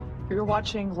You're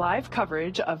watching live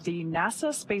coverage of the NASA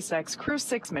SpaceX Crew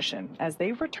 6 mission as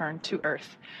they return to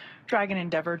Earth. Dragon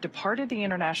Endeavour departed the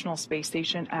International Space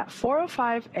Station at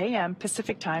 4:05 a.m.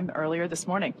 Pacific time earlier this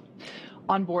morning.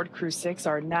 On board Crew 6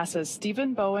 are NASA's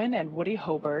Stephen Bowen and Woody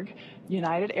Hoberg,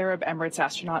 United Arab Emirates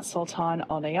astronaut Sultan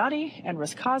Al-Nayati, and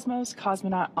Roscosmos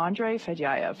cosmonaut Andrei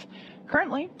Fedyaev.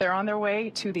 Currently, they're on their way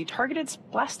to the targeted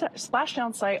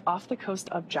splashdown site off the coast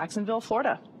of Jacksonville,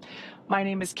 Florida. My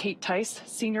name is Kate Tice,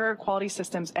 Senior Quality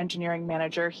Systems Engineering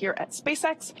Manager here at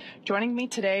SpaceX. Joining me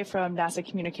today from NASA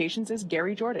Communications is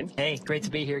Gary Jordan. Hey, great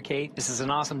to be here, Kate. This is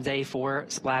an awesome day for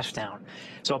Splashdown.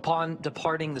 So upon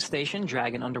departing the station,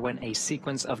 Dragon underwent a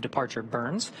sequence of departure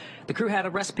burns. The crew had a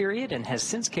rest period and has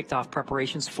since kicked off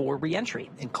preparations for re-entry,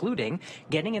 including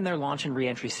getting in their launch and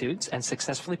re-entry suits and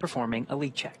successfully performing a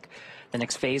leak check. The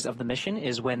next phase of the mission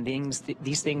is when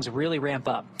these things really ramp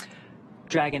up.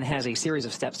 Dragon has a series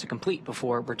of steps to complete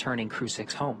before returning Crew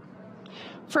 6 home.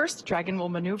 First, Dragon will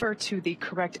maneuver to the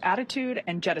correct attitude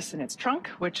and jettison its trunk,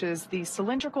 which is the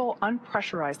cylindrical,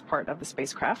 unpressurized part of the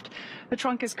spacecraft. The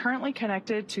trunk is currently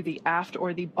connected to the aft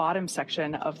or the bottom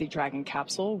section of the Dragon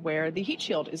capsule where the heat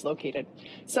shield is located.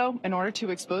 So, in order to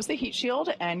expose the heat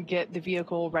shield and get the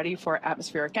vehicle ready for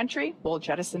atmospheric entry, we'll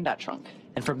jettison that trunk.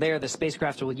 And from there, the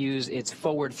spacecraft will use its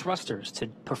forward thrusters to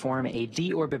perform a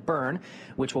deorbit burn,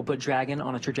 which will put Dragon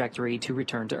on a trajectory to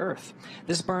return to Earth.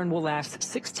 This burn will last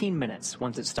 16 minutes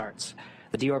once it starts.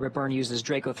 The deorbit burn uses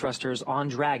Draco thrusters on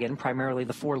Dragon, primarily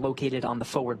the four located on the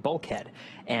forward bulkhead,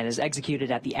 and is executed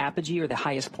at the apogee or the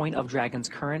highest point of Dragon's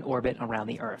current orbit around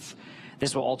the Earth.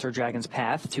 This will alter Dragon's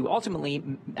path to ultimately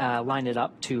line it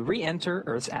up to re-enter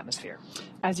Earth's atmosphere.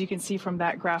 As you can see from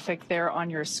that graphic there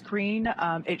on your screen,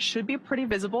 it should be pretty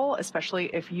visible, especially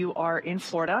if you are in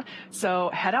Florida. So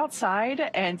head outside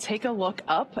and take a look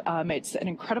up. It's an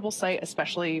incredible sight,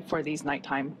 especially for these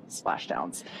nighttime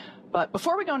splashdowns. But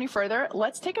before we go any further,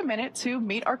 let's take a minute to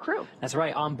meet our crew. That's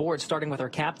right. On board, starting with our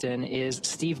captain, is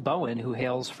Steve Bowen, who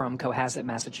hails from Cohasset,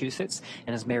 Massachusetts,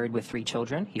 and is married with 3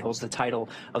 children. He holds the title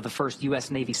of the first U.S.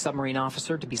 Navy submarine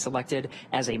officer to be selected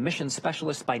as a mission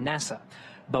specialist by NASA.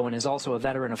 Bowen is also a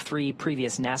veteran of 3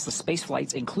 previous NASA space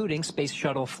flights, including space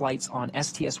shuttle flights on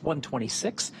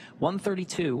STS-126,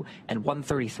 132, and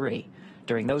 133.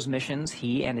 During those missions,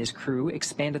 he and his crew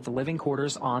expanded the living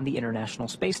quarters on the International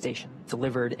Space Station,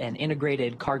 delivered an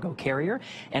integrated cargo carrier,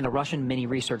 and a Russian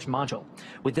mini-research module.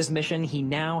 With this mission, he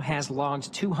now has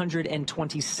logged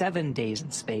 227 days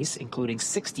in space, including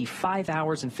 65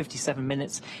 hours and 57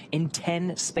 minutes in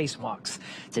 10 spacewalks.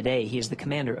 Today, he is the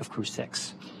commander of Crew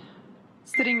 6.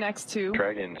 Sitting next to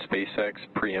Dragon SpaceX,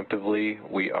 preemptively,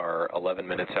 we are 11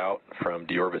 minutes out from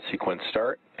deorbit sequence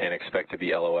start and expect to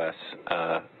be LOS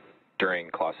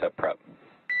during CLOSEP prep.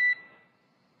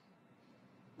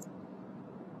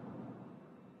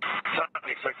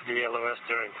 Expect to be LOS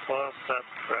during CLOSEP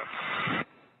prep.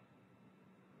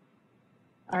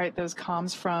 All right, those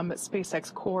comms from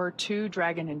SpaceX Core to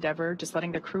Dragon Endeavour, just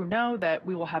letting the crew know that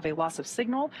we will have a loss of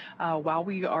signal while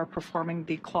we are performing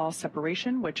the claw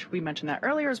separation, which we mentioned that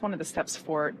earlier is one of the steps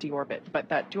for deorbit, but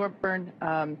that deorbit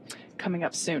burn coming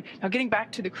up soon. Now, getting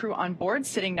back to the crew on board,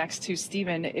 sitting next to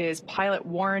Stephen is pilot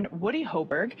Warren Woody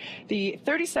Hoberg. The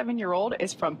 37-year-old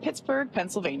is from Pittsburgh,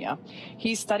 Pennsylvania.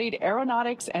 He studied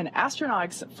aeronautics and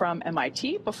astronautics from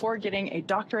MIT before getting a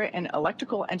doctorate in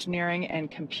electrical engineering and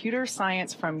computer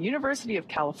science from University of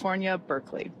California,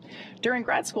 Berkeley. During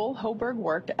grad school, Hoberg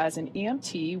worked as an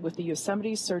EMT with the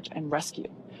Yosemite Search and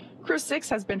Rescue. Crew 6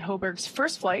 has been Hoberg's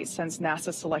first flight since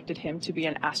NASA selected him to be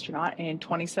an astronaut in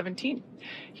 2017.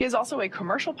 He is also a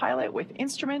commercial pilot with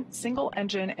instrument,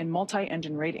 single-engine, and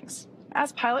multi-engine ratings.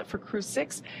 As pilot for Crew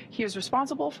 6, he is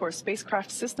responsible for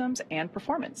spacecraft systems and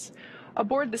performance.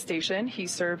 Aboard the station, he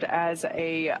served as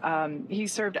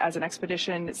an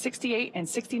Expedition 68 and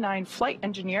 69 flight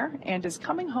engineer and is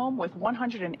coming home with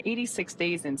 186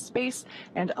 days in space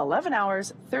and 11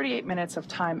 hours, 38 minutes of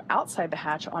time outside the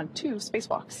hatch on 2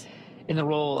 spacewalks. In the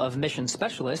role of mission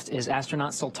specialist is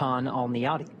astronaut Sultan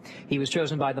Al-Nayati. He was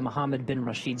chosen by the Mohammed bin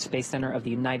Rashid Space Center of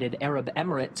the United Arab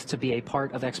Emirates to be a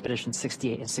part of Expedition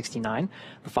 68 and 69.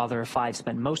 The father of 5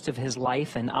 spent most of his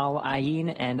life in Al Ain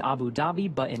and Abu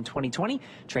Dhabi, but in 2020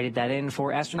 traded that in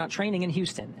for astronaut training in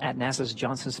Houston at NASA's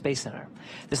Johnson Space Center.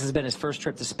 This has been his first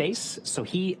trip to space, so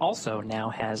he also now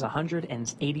has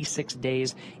 186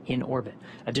 days in orbit.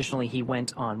 Additionally, he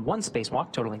went on 1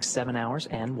 spacewalk, totaling 7 hours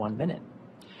and 1 minute.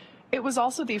 It was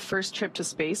also the first trip to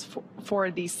space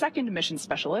for the second mission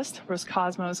specialist,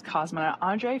 Roscosmos cosmonaut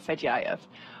Andrei Fedyaev.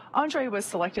 Andre was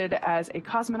selected as a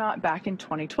cosmonaut back in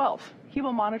 2012. He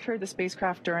will monitor the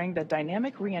spacecraft during the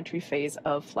dynamic reentry phase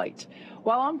of flight.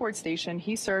 While on board station,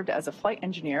 he served as a flight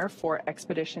engineer for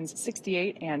expeditions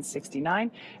 68 and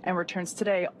 69 and returns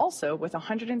today also with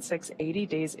 106 80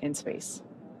 days in space.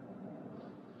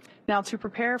 Now, to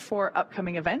prepare for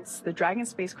upcoming events, the Dragon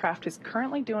spacecraft is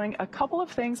currently doing a couple of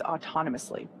things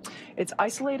autonomously. It's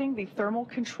isolating the thermal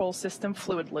control system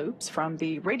fluid loops from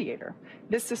the radiator.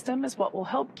 This system is what will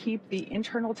help keep the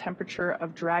internal temperature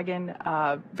of Dragon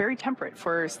very temperate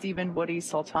for Stephen, Woody,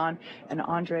 Sultan, and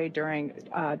Andre during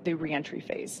the reentry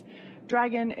phase.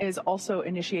 Dragon is also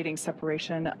initiating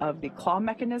separation of the claw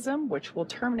mechanism, which will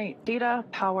terminate data,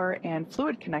 power, and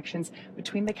fluid connections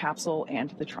between the capsule and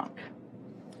the trunk.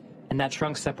 In that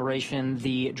trunk separation,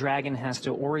 the Dragon has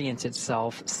to orient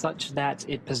itself such that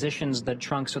it positions the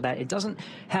trunk so that it doesn't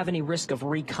have any risk of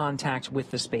recontact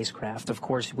with the spacecraft. Of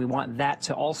course, we want that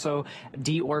to also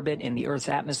deorbit in the Earth's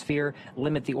atmosphere,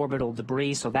 limit the orbital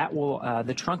debris, so that will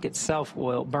the trunk itself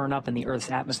will burn up in the Earth's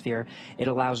atmosphere. It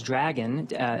allows Dragon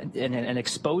and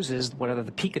exposes what are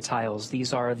the picatiles.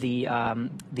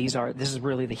 This is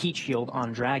really the heat shield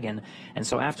on Dragon, and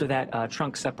so after that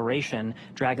trunk separation,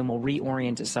 Dragon will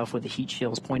reorient itself with the heat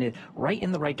shields pointed right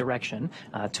in the right direction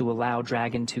to allow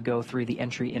Dragon to go through the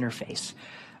entry interface.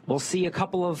 We'll see a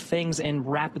couple of things in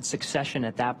rapid succession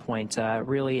at that point.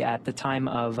 Really, at the time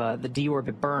of the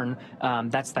deorbit burn,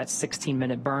 that's that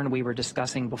 16-minute burn we were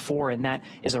discussing before, and that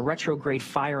is a retrograde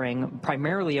firing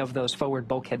primarily of those forward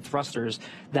bulkhead thrusters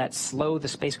that slow the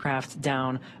spacecraft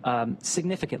down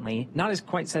significantly, not as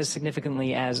quite as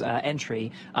significantly as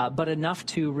entry, but enough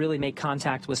to really make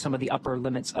contact with some of the upper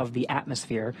limits of the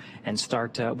atmosphere and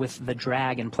start with the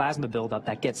drag and plasma buildup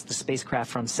that gets the spacecraft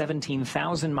from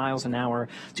 17,000 miles an hour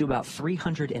to about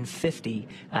 350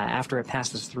 after it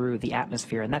passes through the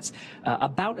atmosphere, and that's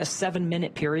about a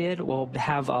 7-minute period. We'll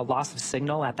have a loss of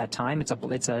signal at that time. It's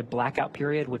a blackout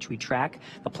period which we track.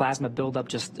 The plasma buildup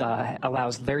just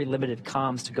allows very limited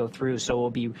comms to go through, so we'll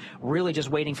be really just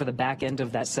waiting for the back end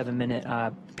of that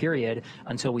 7-minute period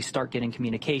until we start getting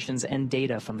communications and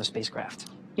data from the spacecraft.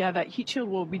 Yeah, that heat shield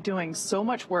will be doing so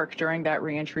much work during that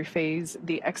reentry phase.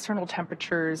 The external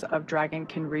temperatures of Dragon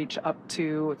can reach up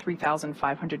to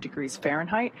 3,500 degrees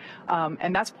Fahrenheit.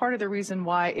 And that's part of the reason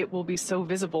why it will be so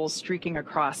visible streaking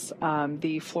across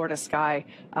the Florida sky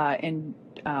in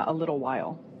a little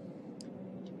while.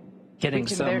 Getting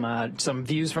some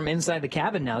views from inside the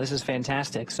cabin now. This is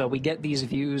fantastic. So we get these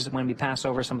views when we pass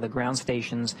over some of the ground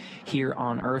stations here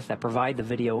on Earth that provide the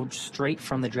video straight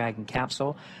from the Dragon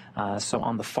capsule. So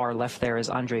on the far left there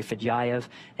is Andrei Fedyaev,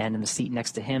 and in the seat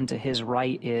next to him, to his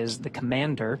right, is the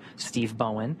commander, Steve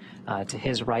Bowen. To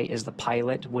his right is the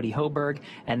pilot, Woody Hoberg.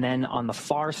 And then on the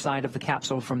far side of the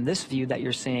capsule from this view that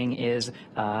you're seeing is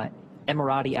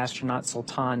Emirati astronaut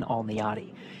Sultan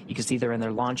Al-Niyati. You can see they're in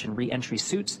their launch and re-entry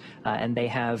suits, and they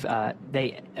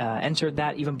entered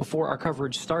that even before our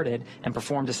coverage started and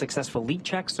performed a successful leak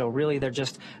check. So really, they're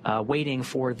just waiting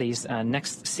for these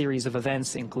next series of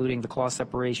events, including the claw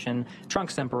separation,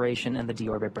 trunk separation, and the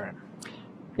deorbit burn.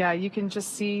 Yeah, you can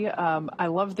just see, I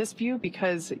love this view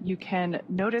because you can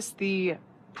notice the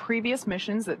previous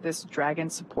missions that this Dragon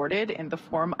supported in the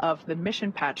form of the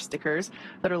mission patch stickers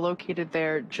that are located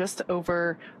there just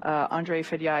over Andrei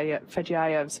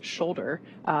Fedyaev's shoulder,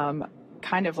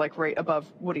 kind of like right above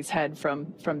Woody's head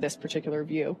from this particular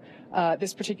view.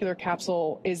 This particular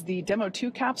capsule is the Demo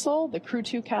 2 capsule, the Crew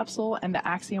 2 capsule, and the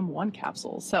Axiom 1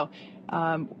 capsule. So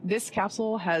this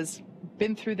capsule has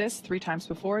been through this 3 times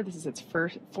before. This is its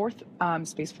fourth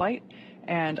space flight.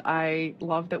 And I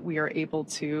love that we are able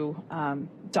to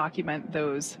document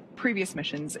those previous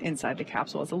missions inside the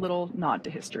capsule as a little nod to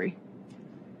history.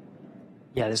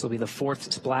 Yeah, this will be the 4th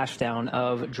splashdown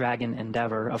of Dragon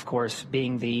Endeavour, of course,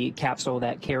 being the capsule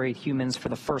that carried humans for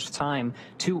the first time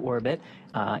to orbit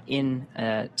in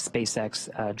a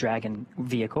SpaceX Dragon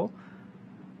vehicle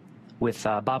with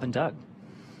Bob and Doug.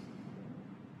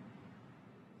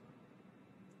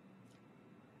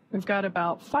 We've got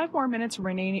about 5 more minutes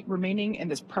remaining in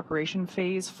this preparation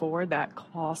phase for that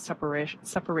claw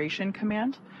separation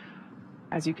command.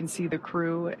 As you can see, the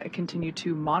crew continue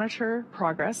to monitor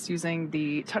progress using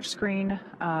the touchscreen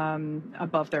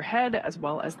above their head, as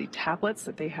well as the tablets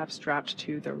that they have strapped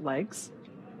to their legs.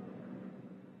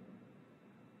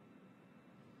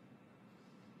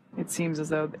 It seems as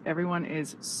though everyone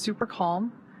is super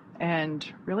calm and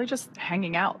really just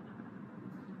hanging out.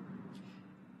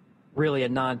 Really a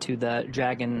nod to the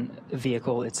Dragon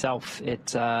vehicle itself.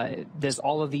 There's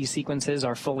all of these sequences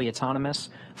are fully autonomous.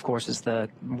 Of course, it's the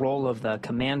role of the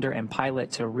commander and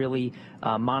pilot to really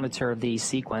monitor the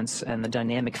sequence and the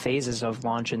dynamic phases of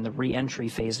launch and the re-entry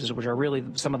phases, which are really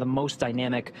some of the most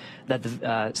dynamic that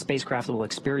the spacecraft will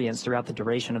experience throughout the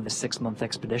duration of the 6-month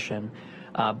expedition.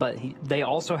 But they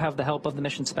also have the help of the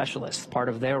mission specialists. Part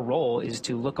of their role is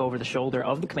to look over the shoulder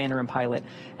of the commander and pilot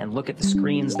and look at the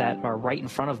screens that are right in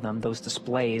front of them, those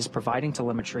displays providing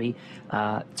telemetry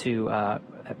to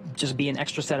just be an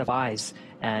extra set of eyes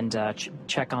and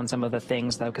check on some of the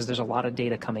things, because there's a lot of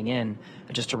data coming in,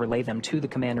 just to relay them to the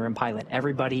commander and pilot.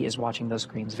 Everybody is watching those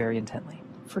screens very intently.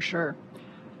 For sure.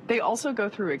 They also go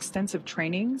through extensive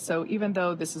training, so even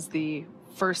though this is the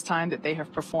first time that they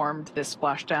have performed this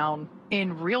splashdown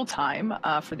in real time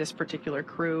for this particular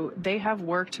crew, they have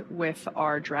worked with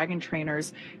our Dragon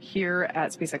trainers here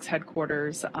at SpaceX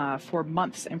headquarters for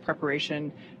months in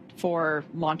preparation for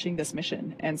launching this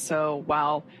mission. And so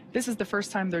while this is the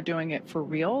first time they're doing it for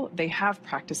real, they have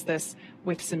practiced this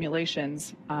with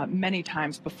simulations many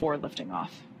times before lifting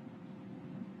off.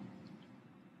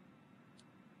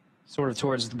 Sort of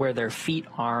towards where their feet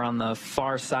are on the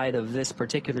far side of this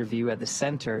particular view at the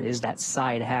center is that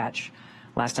side hatch.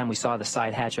 Last time we saw the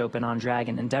side hatch open on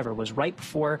Dragon Endeavour was right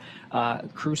before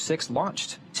Crew 6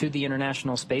 launched to the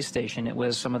International Space Station. It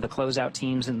was some of the closeout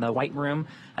teams in the White Room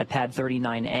at Pad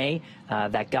 39A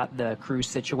that got the crew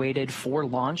situated for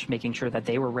launch, making sure that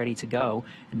they were ready to go.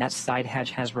 And that side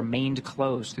hatch has remained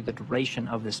closed through the duration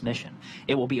of this mission.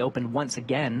 It will be opened once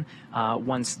again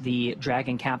once the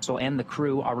Dragon capsule and the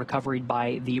crew are recovered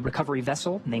by the recovery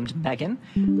vessel named Megan.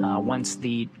 Once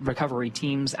the recovery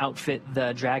teams outfit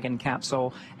the Dragon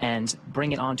capsule and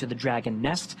bring it onto the Dragon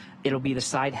nest, it'll be the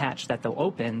side hatch that they'll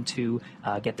open to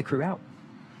get the crew out.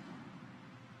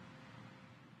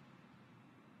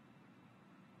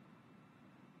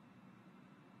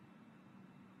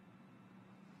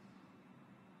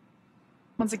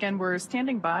 Once again, we're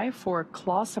standing by for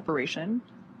claw separation.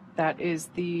 That is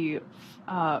the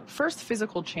first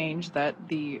physical change that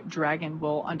the Dragon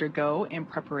will undergo in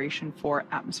preparation for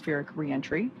atmospheric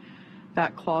re-entry.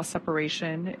 That claw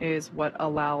separation is what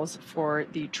allows for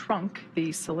the trunk,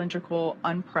 the cylindrical,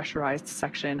 unpressurized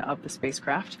section of the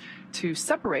spacecraft, to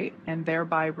separate, and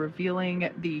thereby revealing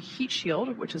the heat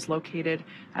shield, which is located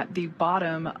at the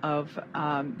bottom of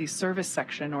the service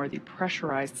section or the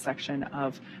pressurized section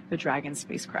of the Dragon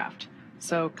spacecraft.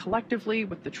 So collectively,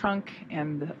 with the trunk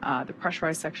and the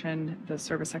pressurized section, the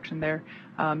service section there,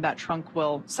 that trunk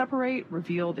will separate,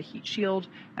 reveal the heat shield,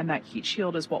 and that heat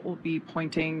shield is what will be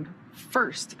pointing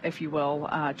first, if you will,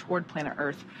 toward planet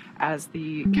Earth as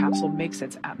the capsule makes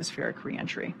its atmospheric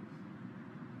re-entry.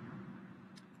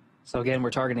 So again,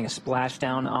 we're targeting a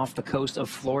splashdown off the coast of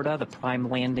Florida. The prime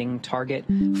landing target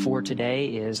for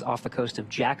today is off the coast of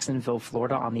Jacksonville,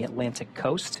 Florida, on the Atlantic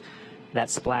coast. That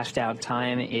splashdown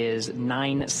time is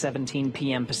 9:17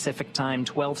 p.m. Pacific time,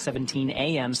 12:17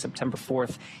 a.m. September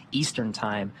 4th Eastern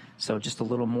time, so just a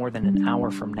little more than an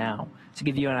hour from now. To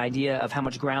give you an idea of how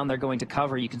much ground they're going to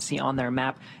cover, you can see on their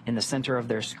map in the center of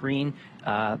their screen,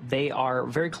 they are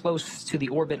very close to the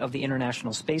orbit of the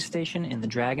International Space Station in the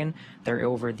Dragon. They're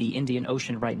over the Indian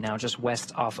Ocean right now, just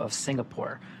west off of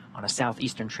Singapore, on a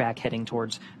southeastern track heading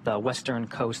towards the western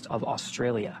coast of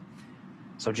Australia.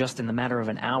 So just in the matter of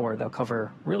an hour, they'll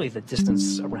cover really the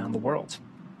distance around the world,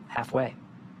 halfway.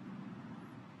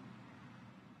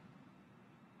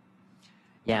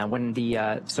 Yeah, when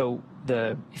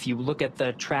if you look at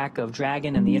the track of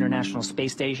Dragon and the International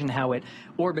Space Station, how it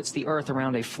orbits the Earth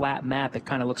around a flat map, it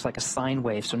kind of looks like a sine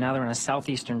wave. So now they're on a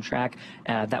southeastern track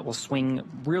that will swing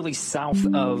really south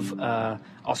of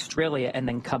Australia and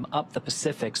then come up the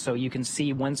Pacific. So you can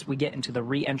see once we get into the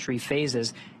re-entry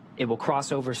phases, it will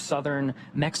cross over southern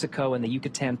Mexico and the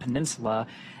Yucatan Peninsula,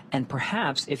 and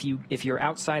perhaps if you're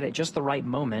outside at just the right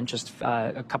moment, just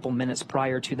a couple minutes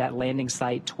prior to that landing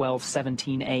site,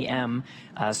 12:17 a.m.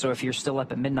 So if you're still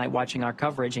up at midnight watching our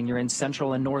coverage and you're in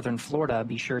central and northern Florida,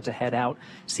 be sure to head out,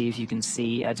 see if you can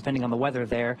see, depending on the weather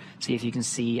there, see if you can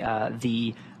see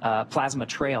the plasma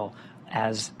trail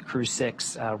as Crew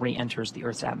 6 re-enters the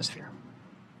Earth's atmosphere.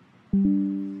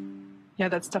 Yeah,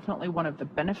 that's definitely one of the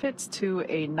benefits to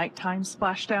a nighttime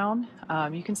splashdown.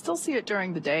 You can still see it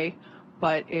during the day,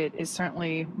 but it is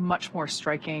certainly much more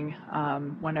striking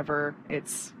whenever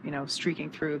it's,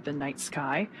 streaking through the night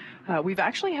sky. We've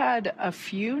actually had a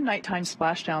few nighttime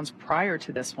splashdowns prior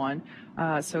to this one.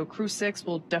 So Crew 6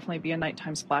 will definitely be a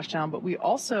nighttime splashdown, but we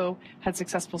also had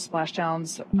successful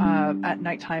splashdowns at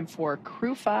nighttime for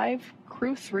Crew 5,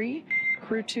 Crew 3,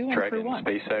 Crew 2, and Dragon, Crew 1.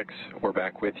 SpaceX, we're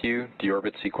back with you.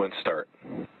 Deorbit sequence start.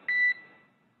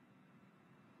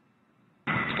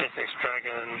 SpaceX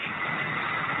Dragon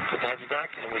to the heavy back,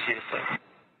 and we see the same.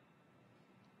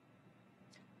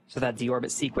 So that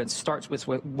deorbit sequence starts with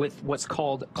what's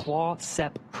called claw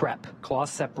sep prep, claw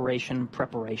separation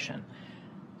preparation.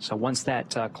 So once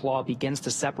that claw begins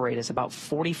to separate, it's about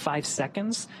 45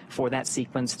 seconds for that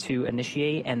sequence to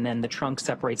initiate, and then the trunk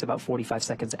separates about 45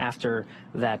 seconds after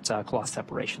that claw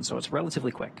separation. So it's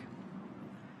relatively quick.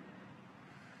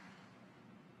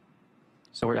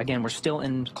 So again, we're still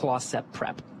in claw sep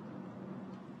prep.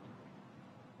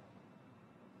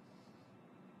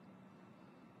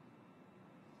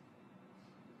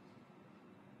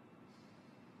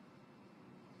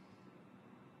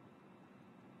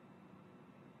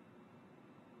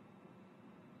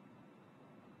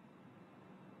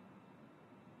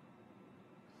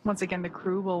 Once again, the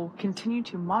crew will continue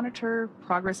to monitor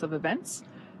progress of events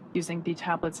using the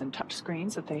tablets and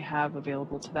touchscreens that they have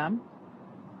available to them.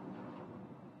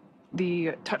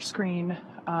 The touchscreen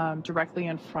directly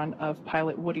in front of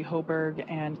pilot Woody Hoberg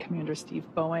and Commander Steve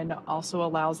Bowen also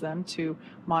allows them to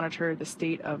monitor the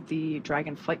state of the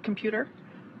Dragon flight computer,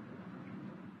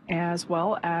 as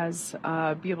well as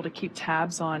be able to keep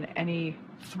tabs on any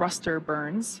thruster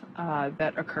burns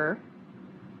that occur.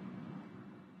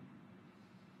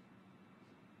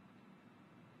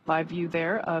 Live view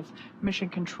there of mission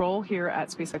control here at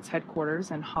SpaceX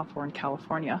headquarters in Hawthorne,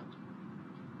 California.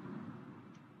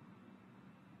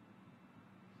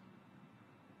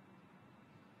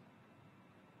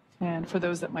 And for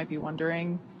those that might be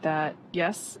wondering, that,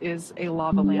 yes, is a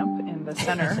lava lamp in the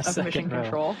center of mission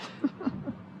control.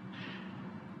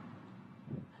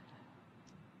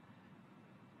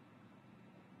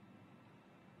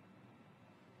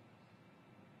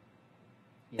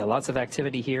 Yeah, lots of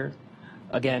activity here.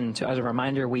 Again, as a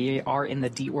reminder, we are in the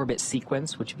deorbit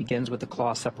sequence, which begins with the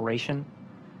claw separation.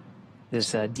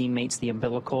 This demates the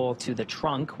umbilical to the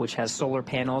trunk, which has solar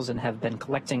panels and have been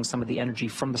collecting some of the energy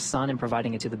from the sun and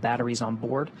providing it to the batteries on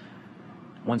board.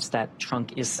 Once that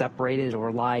trunk is separated,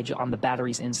 or lie on the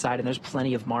batteries inside, and there's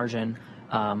plenty of margin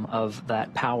of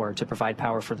that power to provide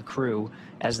power for the crew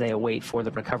as they await for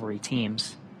the recovery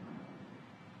teams.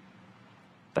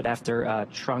 But after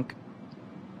trunk,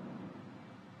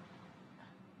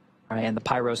 all right, and the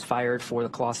pyro's fired for the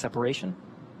claw separation.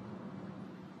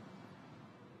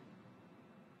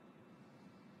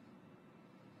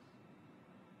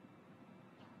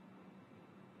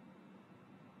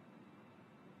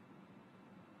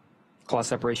 Claw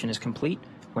separation is complete.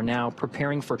 We're now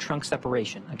preparing for trunk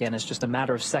separation. Again, it's just a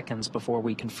matter of seconds before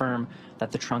we confirm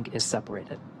that the trunk is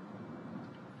separated.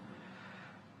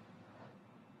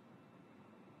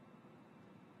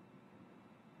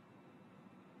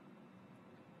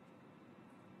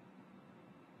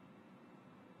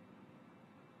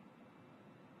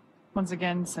 Once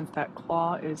again, since that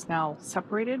claw is now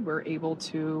separated, we're able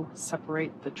to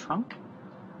separate the trunk.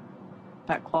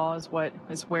 That claw is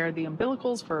where the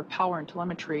umbilicals for power and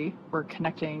telemetry were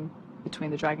connecting between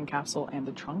the Dragon capsule and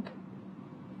the trunk.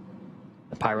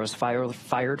 The pyro's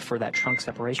fired for that trunk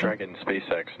separation. Dragon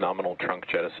SpaceX, nominal trunk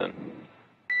jettison.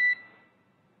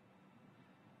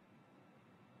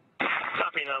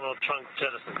 Copy, nominal trunk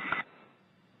jettison.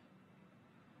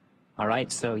 All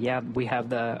right, so yeah, we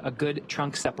have a good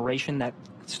trunk separation that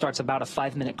starts about a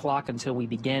 5-minute clock until we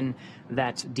begin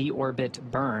that deorbit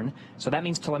burn. So that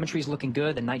means telemetry is looking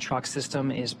good. The nitrox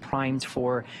system is primed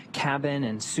for cabin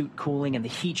and suit cooling, and the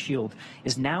heat shield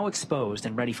is now exposed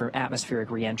and ready for atmospheric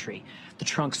reentry. The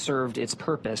trunk served its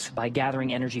purpose by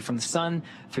gathering energy from the sun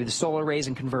through the solar rays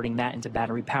and converting that into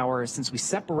battery power. Since we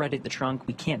separated the trunk,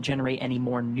 we can't generate any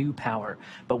more new power,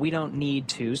 but we don't need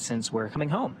to since we're coming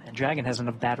home, and Dragon has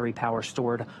enough battery power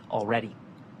stored already.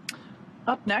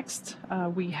 Up next,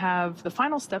 we have the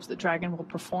final steps that Dragon will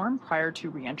perform prior to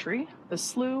reentry, the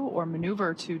slew or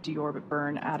maneuver to deorbit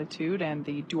burn attitude and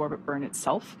the deorbit burn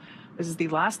itself. This is the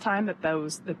last time that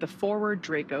the forward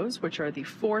Dracos, which are the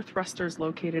 4 thrusters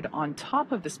located on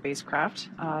top of the spacecraft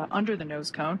under the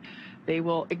nose cone, they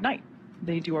will ignite.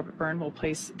 The deorbit burn will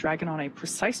place Dragon on a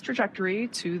precise trajectory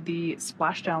to the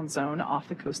splashdown zone off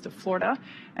the coast of Florida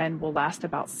and will last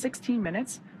about 16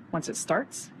 minutes once it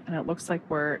starts, and it looks like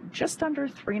we're just under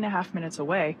 3.5 minutes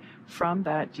away from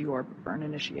that deorbit burn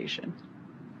initiation.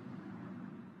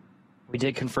 We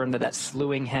did confirm that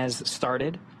slewing has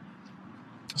started.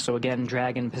 So again,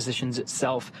 Dragon positions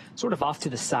itself sort of off to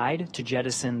the side to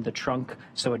jettison the trunk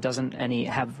so it doesn't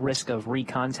have risk of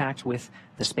recontact with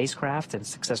the spacecraft and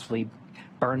successfully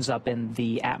burns up in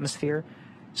the atmosphere.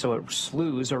 So it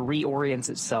slews or reorients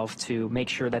itself to make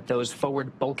sure that those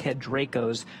forward bulkhead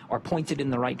Dracos are pointed in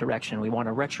the right direction. We want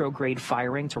a retrograde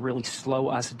firing to really slow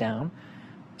us down.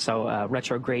 So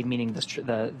retrograde meaning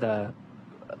the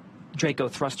Draco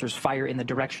thrusters fire in the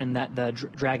direction that the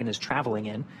Dragon is traveling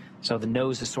in. So the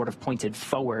nose is sort of pointed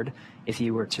forward if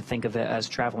you were to think of it as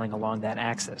traveling along that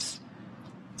axis.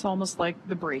 It's almost like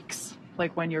the brakes,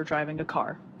 like when you're driving a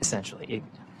car. Essentially.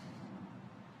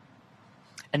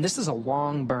 And this is a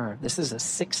long burn. This is a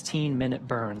 16-minute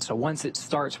burn. So once it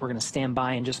starts, we're going to stand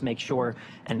by and just make sure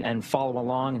and follow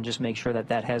along and just make sure that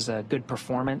that has a good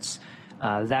performance.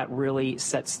 That really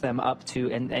sets them up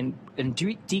to and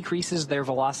decreases their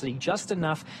velocity just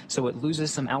enough so it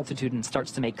loses some altitude and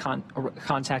starts to make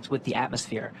contact with the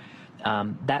atmosphere.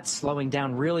 That slowing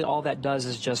down, really all that does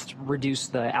is just reduce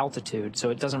the altitude,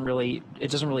 so it doesn't really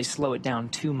slow it down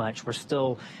too much. We're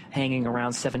still hanging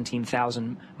around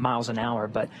 17,000 miles an hour,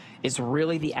 but it's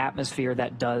really the atmosphere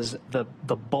that does the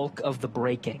bulk of the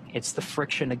braking. It's the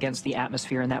friction against the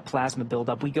atmosphere and that plasma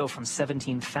buildup. We go from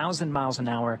 17,000 miles an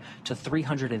hour to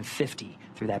 350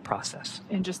 through that process.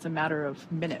 In just a matter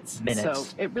of minutes. Minutes.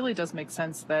 So it really does make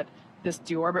sense that this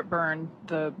deorbit burn,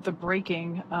 the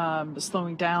braking, the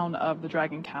slowing down of the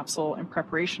Dragon capsule in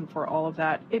preparation for all of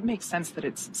that, it makes sense that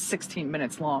it's 16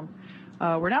 minutes long.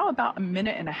 We're now about a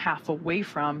minute and a half away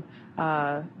from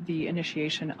the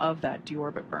initiation of that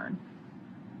deorbit burn.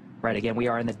 Right, again, we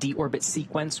are in the deorbit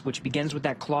sequence, which begins with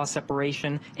that claw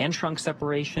separation and trunk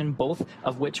separation, both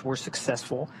of which were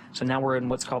successful. So now we're in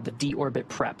what's called the deorbit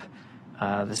prep.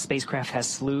 The spacecraft has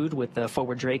slewed with the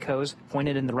forward Dracos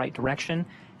pointed in the right direction,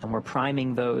 and we're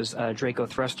priming those Draco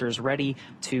thrusters ready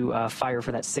to fire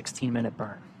for that 16-minute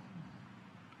burn.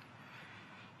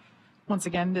 Once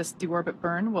again, this deorbit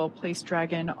burn will place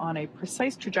Dragon on a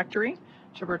precise trajectory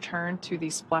to return to the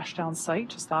Spashdown site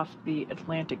just off the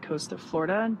Atlantic coast of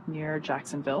Florida near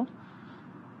Jacksonville.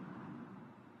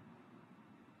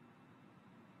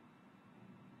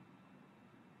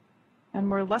 And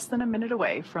we're less than a minute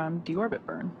away from deorbit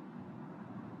burn.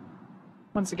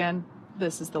 Once again,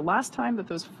 this is the last time that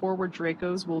those forward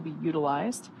Dracos will be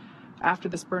utilized. After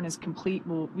this burn is complete,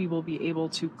 we will be able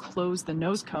to close the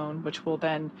nose cone, which will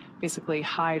then basically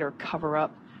hide or cover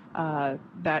up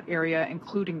that area,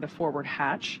 including the forward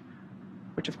hatch,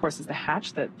 which of course is the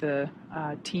hatch that the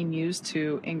team used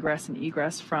to ingress and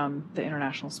egress from the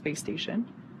International Space Station.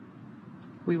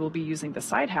 We will be using the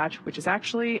side hatch, which is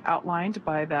actually outlined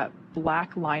by that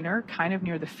black liner kind of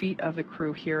near the feet of the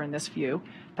crew here in this view.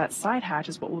 That side hatch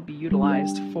is what will be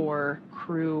utilized for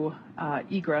crew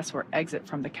egress or exit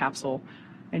from the capsule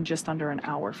in just under an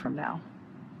hour from now.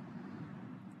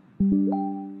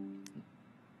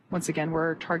 Once again,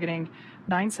 we're targeting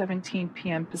 9:17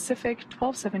 p.m. Pacific,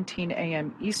 12:17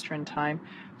 a.m. Eastern Time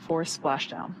for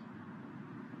splashdown.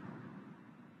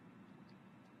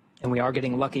 And we are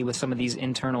getting lucky with some of these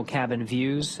internal cabin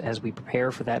views as we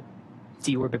prepare for that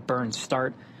deorbit burn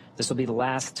start. This will be the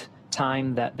last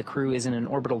time that the crew is in an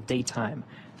orbital daytime.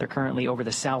 They're currently over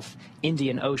the South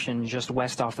Indian Ocean, just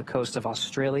west off the coast of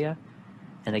Australia.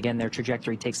 And again, their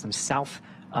trajectory takes them south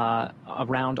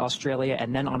around Australia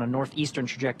and then on a northeastern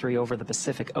trajectory over the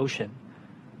Pacific Ocean.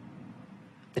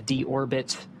 The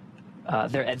deorbit,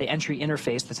 the entry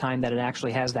interface, the time that it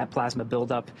actually has that plasma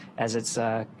buildup as it's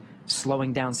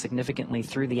slowing down significantly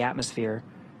through the atmosphere,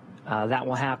 that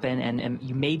will happen, and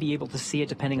you may be able to see it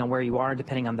depending on where you are,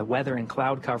 depending on the weather and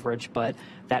cloud coverage, but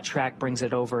that track brings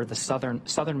it over the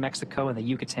southern Mexico and the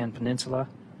Yucatan Peninsula.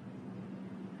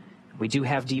 We do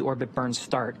have deorbit burn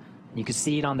start. You can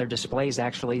see it on their displays,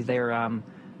 actually. They're,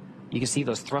 you can see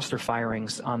those thruster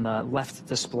firings on the left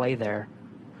display there.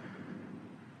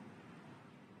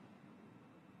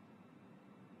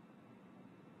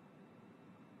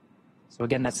 So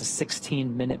again, that's a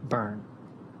 16-minute burn.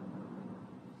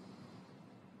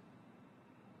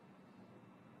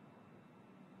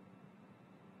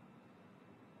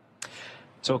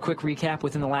 So a quick recap: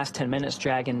 within the last 10 minutes,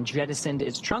 Dragon jettisoned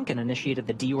its trunk and initiated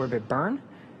the deorbit burn.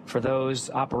 For those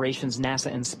operations,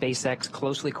 NASA and SpaceX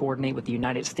closely coordinate with the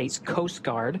United States Coast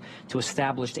Guard to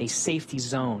establish a safety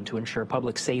zone to ensure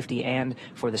public safety and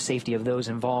for the safety of those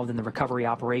involved in the recovery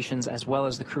operations, as well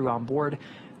as the crew on board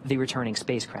the returning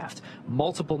spacecraft.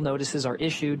 Multiple notices are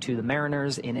issued to the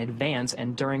mariners in advance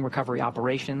and during recovery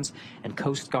operations, and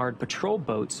Coast Guard patrol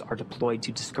boats are deployed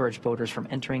to discourage boaters from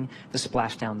entering the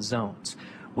splashdown zones.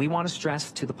 We want to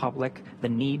stress to the public the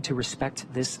need to respect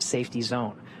this safety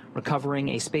zone. Recovering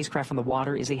a spacecraft from the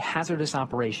water is a hazardous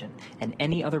operation, and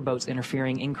any other boats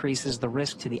interfering increases the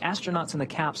risk to the astronauts in the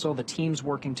capsule, the teams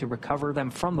working to recover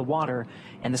them from the water,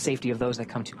 and the safety of those that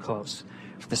come too close.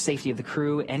 For the safety of the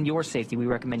crew and your safety, we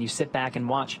recommend you sit back and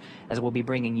watch, as we'll be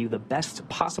bringing you the best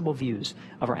possible views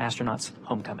of our astronauts'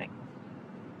 homecoming.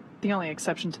 The only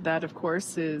exception to that, of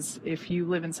course, is if you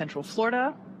live in Central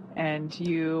Florida and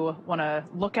you want to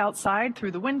look outside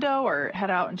through the window or head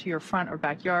out into your front or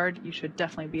backyard, you should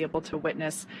definitely be able to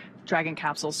witness Dragon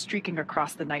capsules streaking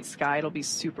across the night sky. It'll be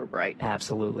super bright.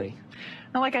 Absolutely.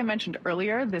 Now, like I mentioned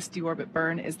earlier, this deorbit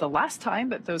burn is the last time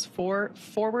that those 4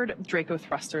 forward Draco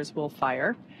thrusters will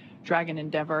fire. Dragon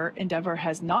Endeavour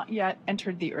has not yet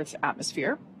entered the Earth's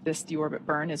atmosphere. This deorbit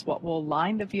burn is what will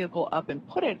line the vehicle up and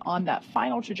put it on that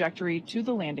final trajectory to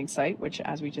the landing site, which,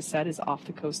 as we just said, is off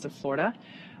the coast of Florida,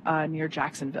 near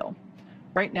Jacksonville.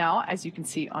 Right now, as you can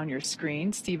see on your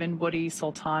screen, Stephen, Woody,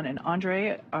 Sultan, and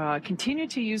Andre continue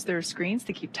to use their screens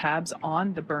to keep tabs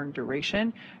on the burn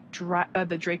duration,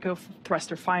 the Draco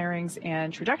thruster firings,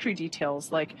 and trajectory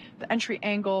details like the entry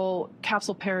angle,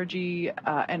 capsule perigee,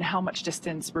 and how much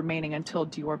distance remaining until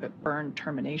deorbit burn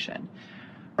termination.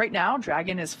 Right now,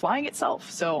 Dragon is flying itself,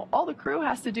 so all the crew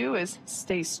has to do is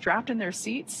stay strapped in their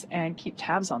seats and keep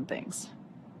tabs on things.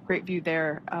 Great view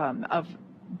there of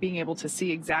being able to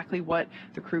see exactly what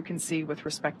the crew can see with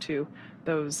respect to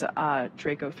those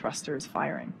Draco thrusters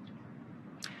firing.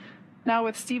 Now,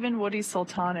 with Stephen, Woody,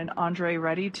 Sultan, and Andre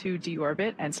ready to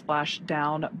deorbit and splash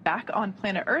down back on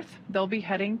planet Earth, they'll be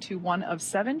heading to one of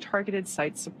 7 targeted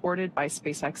sites supported by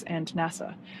SpaceX and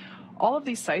NASA. All of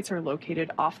these sites are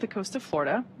located off the coast of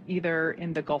Florida, either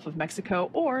in the Gulf of Mexico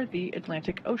or the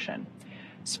Atlantic Ocean.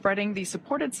 Spreading the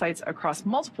supported sites across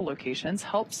multiple locations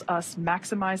helps us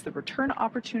maximize the return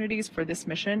opportunities for this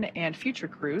mission and future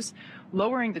crews,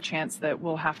 lowering the chance that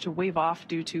we'll have to wave off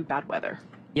due to bad weather.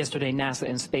 Yesterday, NASA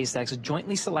and SpaceX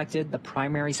jointly selected the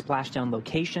primary splashdown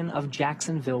location of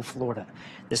Jacksonville, Florida.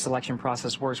 This selection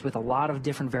process works with a lot of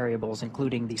different variables,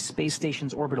 including the space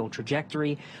station's orbital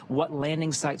trajectory, what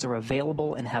landing sites are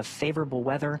available and have favorable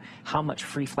weather, how much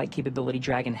free flight capability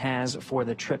Dragon has for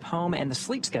the trip home, and the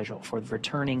sleep schedule for the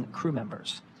returning crew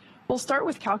members. We'll start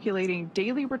with calculating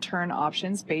daily return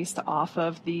options based off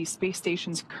of the space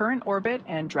station's current orbit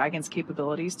and Dragon's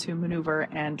capabilities to maneuver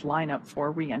and line up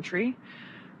for re-entry.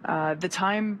 The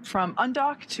time from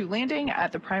undock to landing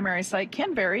at the primary site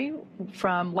can vary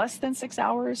from less than 6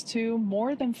 hours to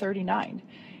more than 39.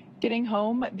 Getting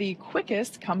home the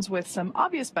quickest comes with some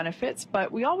obvious benefits,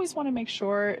 but we always want to make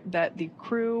sure that the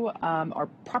crew are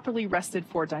properly rested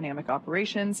for dynamic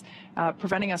operations,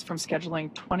 preventing us from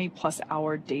scheduling 20-plus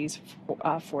hour days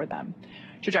for them.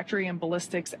 Trajectory and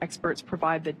ballistics experts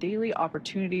provide the daily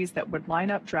opportunities that would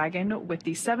line up Dragon with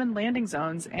the 7 landing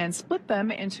zones and split them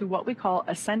into what we call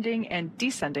ascending and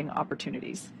descending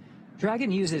opportunities.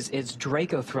 Dragon uses its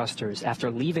Draco thrusters after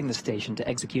leaving the station to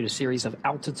execute a series of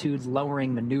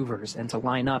altitude-lowering maneuvers and to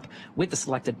line up with the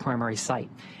selected primary site.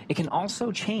 It can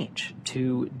also change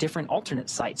to different alternate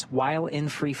sites while in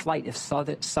free flight if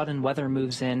sudden weather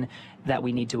moves in that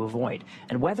we need to avoid.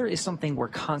 And weather is something we're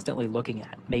constantly looking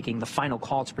at, making the final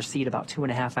call to proceed about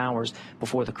 2.5 hours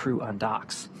before the crew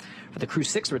undocks. For the Crew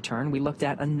 6 return, we looked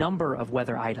at a number of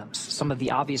weather items. Some of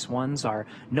the obvious ones are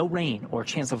no rain or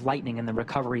chance of lightning in the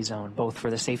recovery zone, both for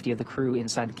the safety of the crew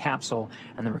inside the capsule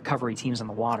and the recovery teams on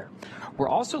the water. We're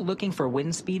also looking for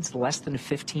wind speeds less than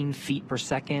 15 feet per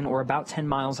second or about 10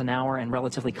 miles an hour and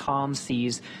relatively calm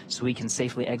seas so we can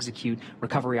safely execute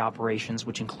recovery operations,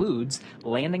 which includes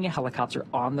landing a helicopter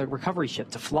on the recovery ship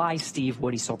to fly Steve,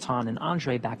 Woody, Sultan, and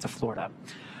Andre back to Florida.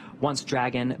 Once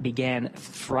Dragon began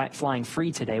flying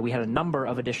free today, we had a number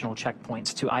of additional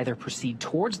checkpoints to either proceed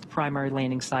towards the primary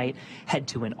landing site, head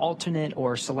to an alternate,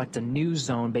 or select a new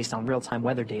zone based on real-time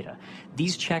weather data.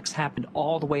 These checks happened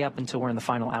all the way up until we're in the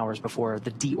final hours before the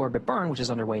deorbit burn, which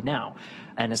is underway now,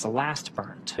 and is the last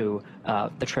burn to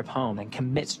the trip home and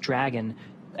commits Dragon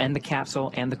and the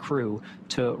capsule and the crew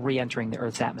to re-entering the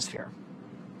Earth's atmosphere.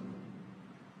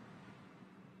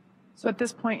 So at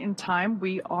this point in time,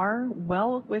 we are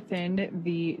well within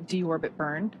the deorbit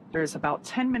burn. There's about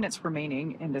 10 minutes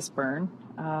remaining in this burn.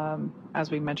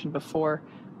 As we mentioned before,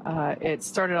 it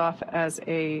started off as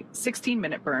a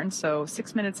 16-minute burn, so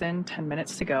 6 minutes in, 10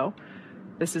 minutes to go.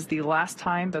 This is the last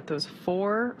time that those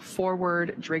 4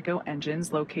 forward Draco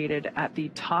engines located at the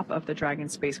top of the Dragon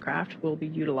spacecraft will be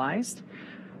utilized.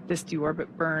 This deorbit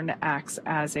burn acts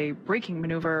as a braking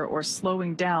maneuver or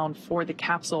slowing down for the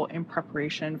capsule in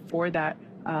preparation for that,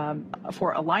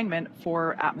 for alignment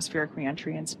for atmospheric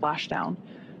reentry and splashdown.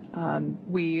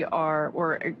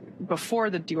 Before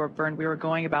the deorbit burn, we were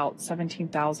going about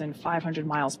 17,500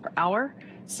 miles per hour.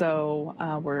 So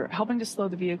we're helping to slow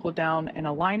the vehicle down and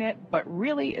align it, but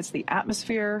really it's the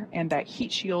atmosphere and that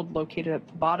heat shield located at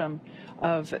the bottom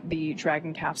of the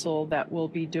Dragon capsule that will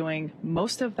be doing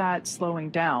most of that slowing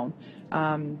down.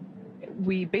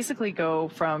 We basically go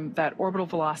from that orbital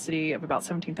velocity of about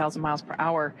 17,000 miles per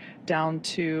hour down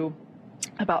to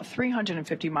about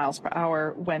 350 miles per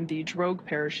hour when the drogue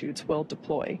parachutes will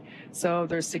deploy. So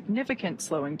there's significant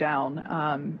slowing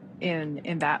down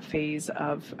in that phase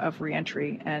of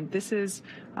reentry, and this is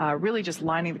really just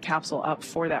lining the capsule up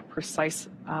for that precise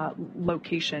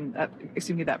location,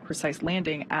 that precise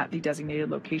landing at the designated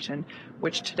location,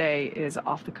 which today is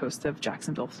off the coast of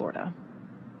Jacksonville, Florida.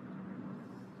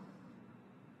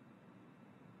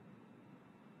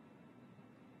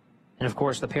 And of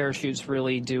course, the parachutes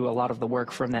really do a lot of the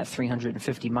work from that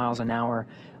 350 miles an hour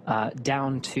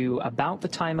down to about the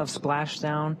time of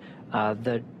splashdown.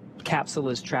 The capsule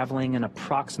is traveling an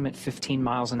approximate 15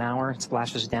 miles an hour. It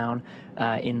splashes down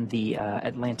in the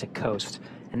Atlantic coast.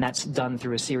 And that's done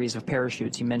through a series of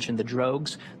parachutes. You mentioned the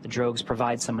drogues. The drogues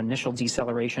provide some initial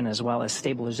deceleration as well as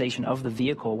stabilization of the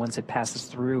vehicle once it passes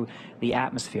through the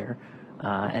atmosphere.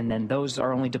 And then those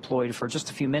are only deployed for just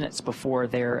a few minutes before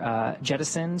they're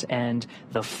jettisoned, and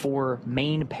the 4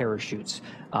 main parachutes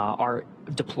are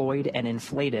deployed and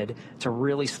inflated to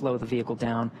really slow the vehicle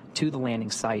down to the landing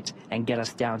site and get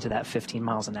us down to that 15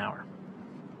 miles an hour.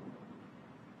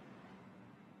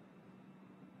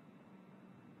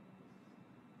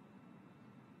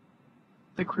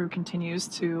 The crew continues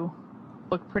to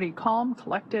look pretty calm,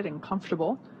 collected, and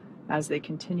comfortable as they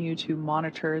continue to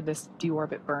monitor this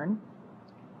deorbit burn.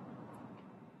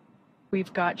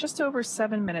 We've got just over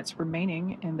 7 minutes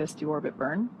remaining in this deorbit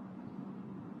burn.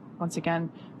 Once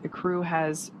again, the crew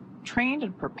has trained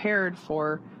and prepared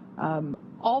for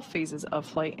all phases of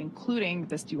flight, including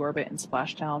this deorbit and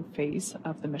splashdown phase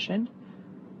of the mission.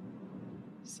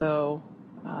 So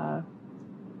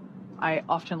I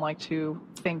often like to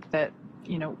think that,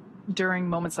 during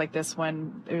moments like this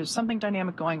when there's something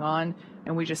dynamic going on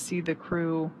and we just see the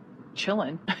crew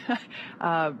chilling,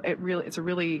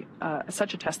 it's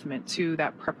such a testament to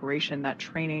that preparation, that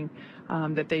training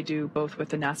that they do both with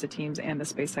the NASA teams and the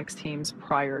SpaceX teams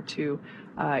prior to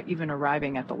even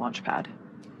arriving at the launch pad.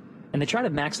 And they try to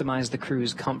maximize the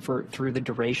crew's comfort through the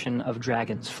duration of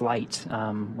Dragon's flight.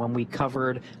 When we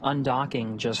covered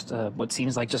undocking just what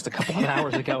seems like just a couple of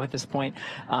hours ago at this point,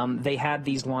 they had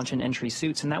these launch and entry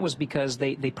suits, and that was because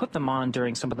they put them on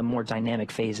during some of the more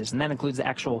dynamic phases, and that includes the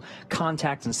actual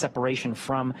contact and separation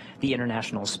from the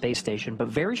International Space Station. But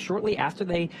very shortly after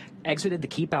they exited the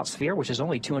keep-out sphere, which is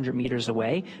only 200 meters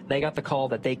away, they got the call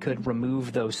that they could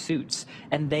remove those suits,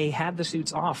 and they had the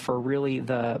suits off for really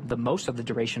the most of the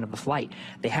duration of the flight.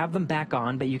 They have them back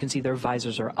on, but you can see their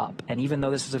visors are up. And even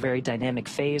though this is a very dynamic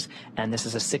phase, and this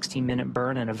is a 16-minute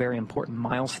burn and a very important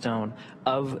milestone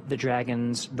of the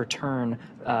Dragon's return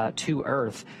to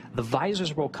Earth, the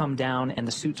visors will come down and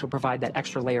the suits will provide that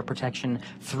extra layer of protection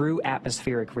through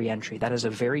atmospheric reentry. That is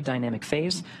a very dynamic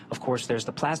phase. Of course, there's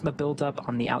the plasma buildup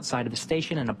on the outside of the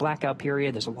station and a blackout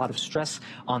period. There's a lot of stress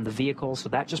on the vehicle, so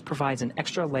that just provides an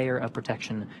extra layer of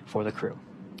protection for the crew.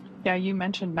 Yeah, you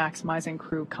mentioned maximizing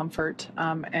crew comfort,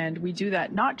 and we do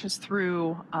that not just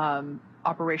through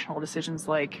operational decisions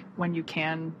like when you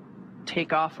can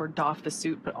take off or doff the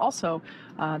suit, but also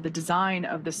the design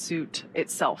of the suit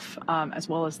itself, as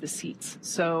well as the seats.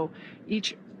 So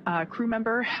each crew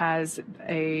member has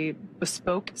a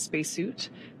bespoke spacesuit.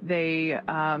 They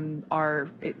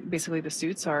basically the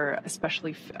suits are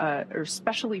specially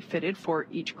fitted for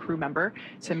each crew member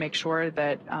to make sure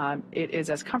that it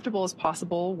is as comfortable as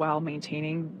possible while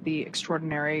maintaining the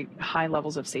extraordinary high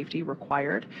levels of safety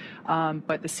required.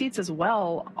 But the seats as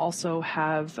well also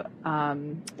have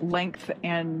length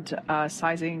and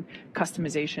sizing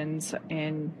customizations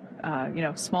in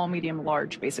small, medium,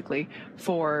 large, basically,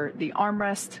 for the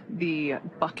armrest, the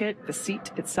bucket, the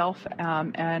seat itself,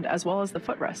 and as well as the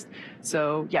footrest.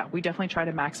 So, yeah, we definitely try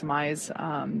to maximize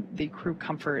the crew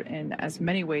comfort in as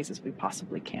many ways as we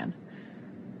possibly can.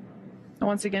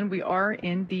 Once again, we are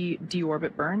in the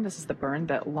deorbit burn. This is the burn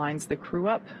that lines the crew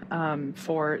up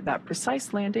for that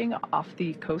precise landing off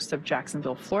the coast of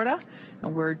Jacksonville, Florida.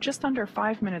 And we're just under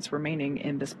 5 minutes remaining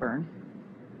in this burn.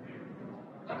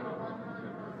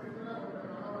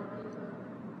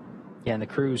 Yeah, and the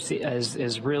crew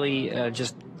is really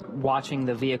just watching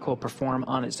the vehicle perform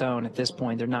on its own at this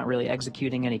point. They're not really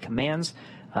executing any commands.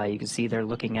 You can see they're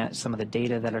looking at some of the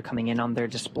data that are coming in on their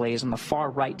displays. On the far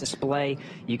right display,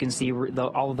 you can see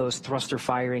all of those thruster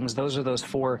firings. Those are those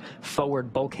 4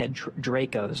 forward bulkhead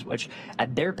Dracos, which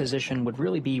at their position would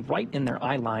really be right in their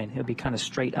eye line. It would be kind of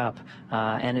straight up.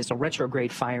 And it's a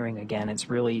retrograde firing again.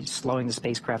 It's really slowing the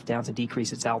spacecraft down to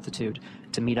decrease its altitude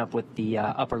to meet up with the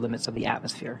upper limits of the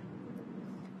atmosphere.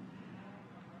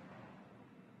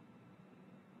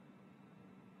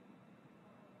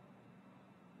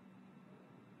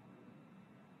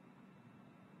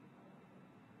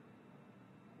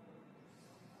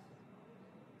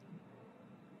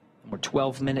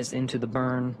 12 minutes into the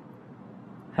burn,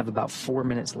 have about 4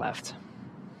 minutes left.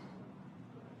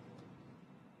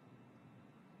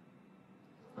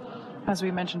 As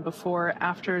we mentioned before,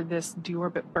 after this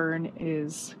deorbit burn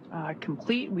is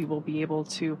complete, we will be able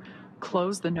to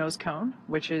close the nose cone,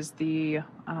 which is the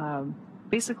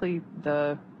basically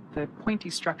the pointy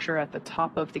structure at the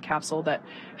top of the capsule that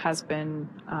has been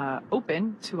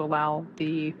open to allow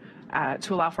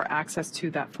for access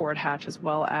to that forward hatch, as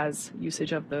well as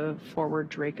usage of the forward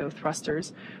Draco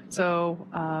thrusters. So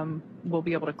we'll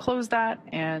be able to close that,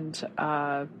 and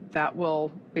that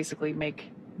will basically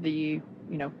make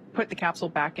put the capsule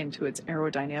back into its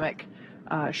aerodynamic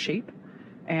shape.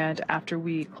 And after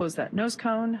we close that nose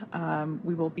cone,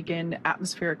 we will begin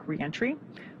atmospheric reentry.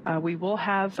 We will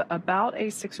have about a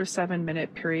 6 or 7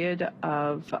 minute period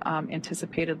of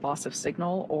anticipated loss of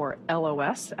signal, or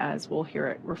LOS, as we'll hear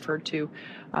it referred to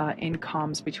in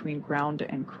comms between ground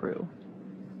and crew.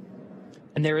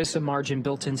 And there is some margin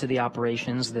built into the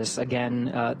operations. This, again,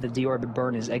 the deorbit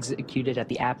burn is executed at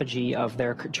the apogee of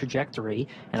their trajectory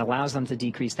and allows them to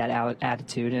decrease that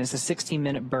altitude. And it's a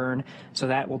 16-minute burn, so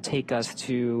that will take us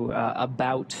to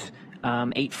about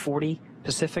 8:40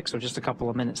 Pacific, so just a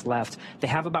couple of minutes left. They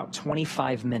have about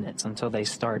 25 minutes until they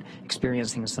start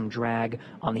experiencing some drag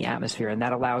on the atmosphere, and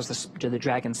that allows the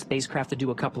Dragon spacecraft to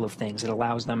do a couple of things. It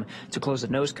allows them to close the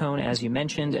nose cone, as you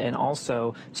mentioned, and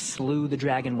also slew the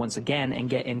Dragon once again and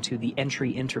get into the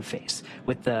entry interface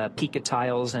with the pica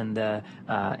tiles and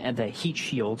the heat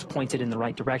shields pointed in the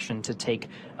right direction to take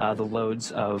the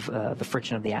loads of the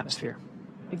friction of the atmosphere.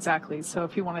 Exactly. So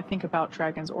if you want to think about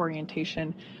Dragon's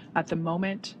orientation at the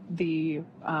moment, the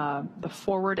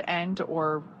forward end,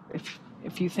 or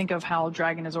if you think of how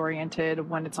Dragon is oriented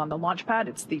when it's on the launch pad,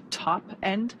 it's the top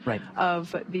end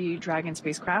of the Dragon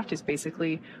spacecraft is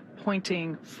basically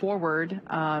pointing forward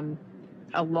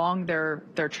along their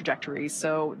trajectory.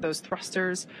 So those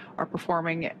thrusters are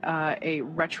performing a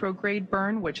retrograde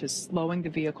burn, which is slowing the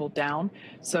vehicle down.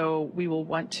 So we will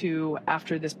want to,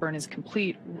 after this burn is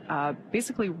complete,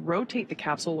 basically rotate the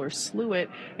capsule or slew it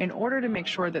in order to make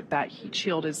sure that that heat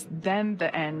shield is then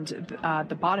the end,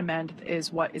 the bottom end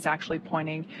is what is actually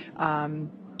pointing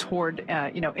toward,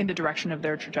 in the direction of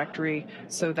their trajectory,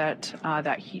 so that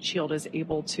that heat shield is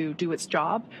able to do its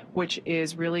job, which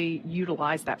is really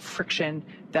utilize that friction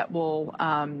that will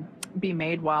be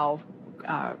made while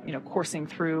coursing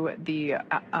through the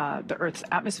Earth's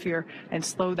atmosphere and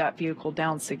slow that vehicle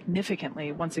down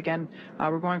significantly. Once again,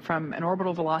 we're going from an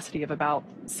orbital velocity of about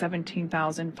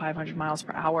 17,500 miles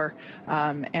per hour,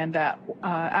 and that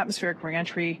atmospheric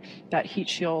reentry, that heat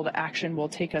shield action will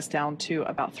take us down to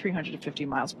about 350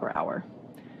 miles per hour.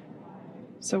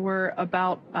 So we're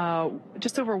about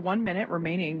just over 1 minute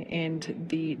remaining in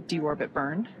the deorbit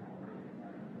burn.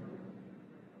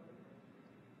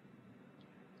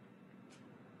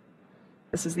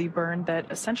 This is the burn that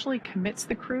essentially commits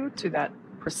the crew to that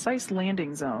precise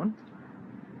landing zone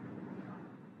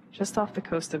just off the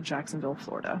coast of Jacksonville,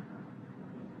 Florida.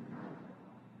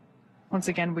 Once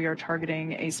again, we are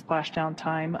targeting a splashdown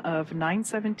time of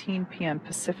 9:17 p.m.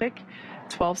 Pacific,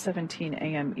 12:17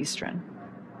 a.m. Eastern.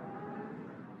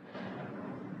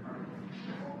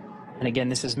 And again,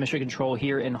 this is Mission Control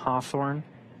here in Hawthorne.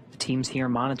 The team's here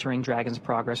monitoring Dragon's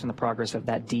progress and the progress of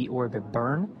that deorbit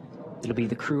burn. It'll be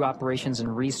the crew operations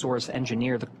and resource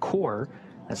engineer, the core,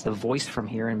 that's the voice from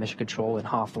here in Mission Control in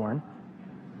Hawthorne,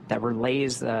 that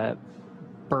relays the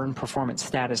burn performance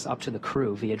status up to the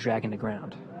crew via Dragon to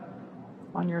ground.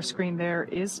 On your screen there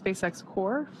is SpaceX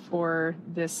core for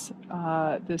this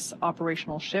this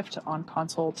operational shift. On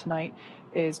console tonight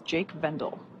is Jake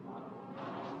Vendel.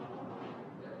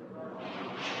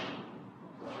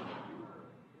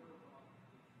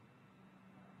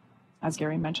 As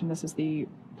Gary mentioned, this is the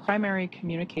primary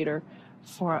communicator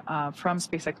for from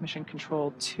SpaceX Mission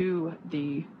Control to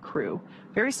the crew.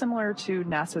 Very similar to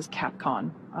NASA's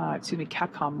Capcom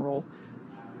role.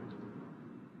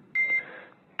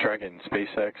 Dragon,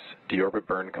 SpaceX, deorbit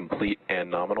burn complete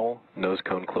and nominal. Nose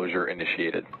cone closure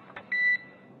initiated.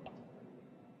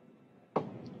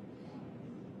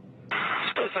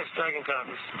 SpaceX Dragon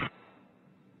copies.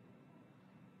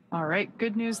 All right,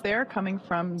 good news there coming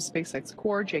from SpaceX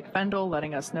core, Jake Vendel,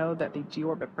 letting us know that the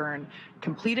deorbit burn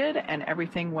completed and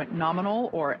everything went nominal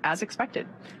or as expected.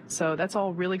 So that's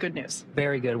all really good news.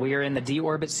 Very good. We are in the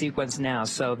deorbit sequence now.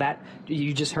 So that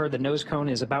you just heard the nose cone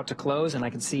is about to close, and I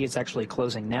can see it's actually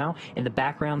closing now. In the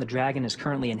background, the Dragon is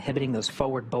currently inhibiting those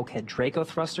forward bulkhead Draco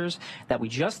thrusters that we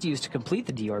just used to complete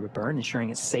the deorbit burn, ensuring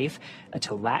it's safe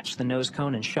to latch the nose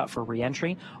cone and shut for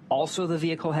reentry. Also, the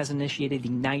vehicle has initiated the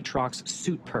nitrox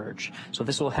suit purge. purge. So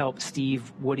this will help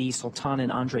Steve, Woody, Sultan,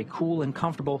 and Andre cool and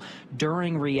comfortable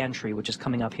during re-entry, which is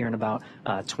coming up here in about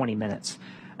 20 minutes.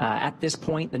 At this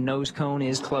point, the nose cone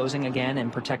is closing again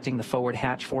and protecting the forward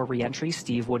hatch for re-entry.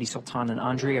 Steve, Woody, Sultan, and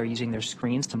Andre are using their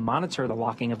screens to monitor the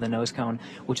locking of the nose cone,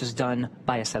 which is done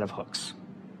by a set of hooks.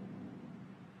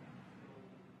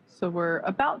 So we're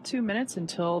about 2 minutes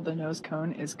until the nose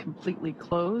cone is completely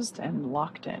closed and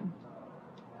locked in.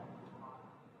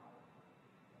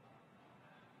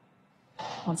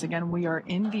 Once again, we are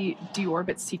in the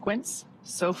deorbit sequence.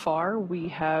 So far, we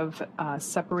have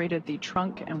separated the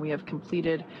trunk and we have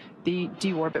completed the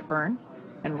deorbit burn.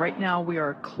 And right now we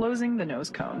are closing the nose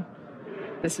cone.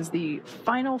 This is the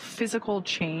final physical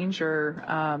change or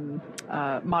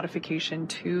modification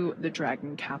to the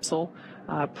Dragon capsule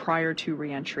prior to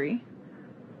re-entry.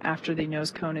 After the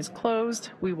nose cone is closed,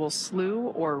 we will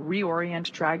slew or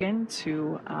reorient Dragon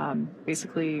to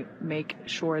basically make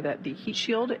sure that the heat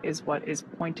shield is what is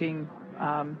pointing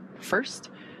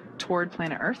first toward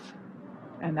planet Earth,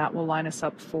 and that will line us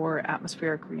up for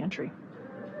atmospheric re-entry.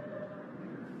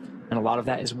 And a lot of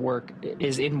that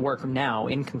is in work now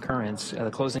in concurrence.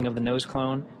 The closing of the nose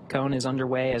cone is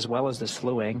underway, as well as the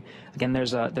slewing. Again,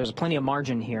 there's plenty of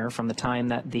margin here from the time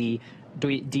that the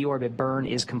deorbit burn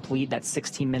is complete, that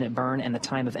 16-minute burn, and the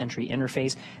time of entry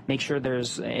interface. Make sure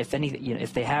there's, if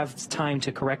they have time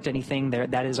to correct anything,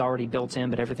 that is already built in,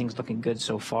 but everything's looking good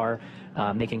so far.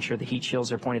 Making sure the heat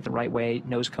shields are pointed the right way,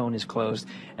 nose cone is closed,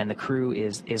 and the crew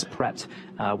is prepped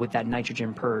with that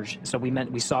nitrogen purge. So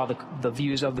we saw the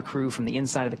views of the crew from the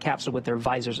inside of the capsule with their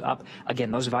visors up.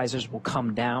 Again, those visors will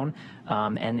come down,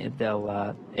 and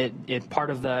they'll part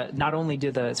of the, not only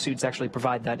do the suits actually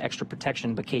provide that extra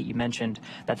protection, but Kate, you mentioned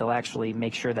that they'll actually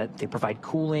make sure that they provide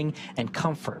cooling and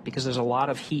comfort, because there's a lot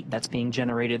of heat that's being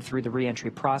generated through the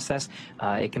re-entry process.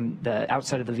 The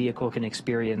outside of the vehicle can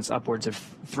experience upwards of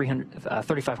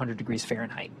 3,500 degrees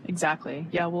Fahrenheit. Exactly.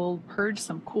 Yeah, we'll purge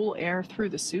some cool air through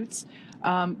the suits.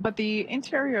 But the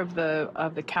interior of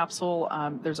the capsule,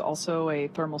 there's also a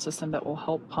thermal system that will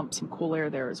help pump some cool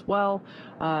air there as well.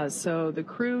 So the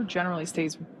crew generally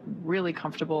stays really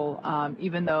comfortable,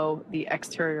 even though the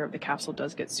exterior of the capsule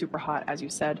does get super hot, as you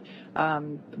said.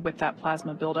 With that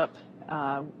plasma buildup,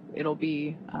 it'll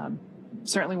be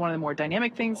certainly one of the more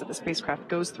dynamic things that the spacecraft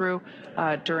goes through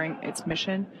during its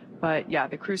mission. But yeah,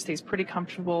 the crew stays pretty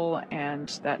comfortable, and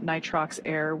that nitrox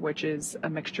air, which is a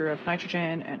mixture of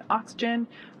nitrogen and oxygen,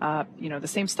 the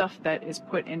same stuff that is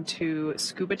put into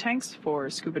scuba tanks for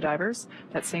scuba divers,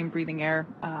 that same breathing air,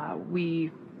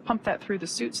 we pump that through the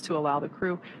suits to allow the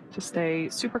crew to stay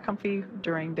super comfy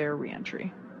during their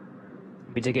re-entry.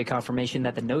 We did get confirmation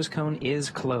that the nose cone is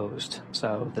closed.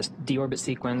 So the deorbit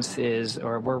sequence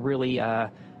we're really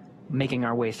making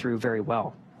our way through very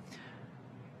well.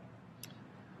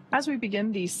 As we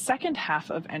begin the second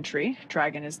half of entry,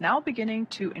 Dragon is now beginning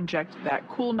to inject that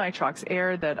cool nitrox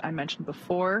air that I mentioned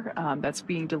before, that's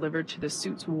being delivered to the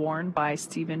suits worn by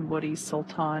Stephen, Woody,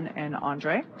 Sultan, and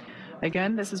Andre.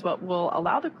 Again, this is what will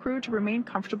allow the crew to remain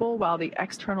comfortable while the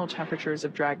external temperatures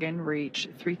of Dragon reach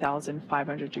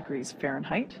 3,500 degrees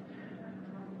Fahrenheit.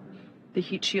 The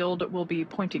heat shield will be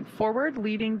pointing forward,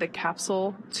 leading the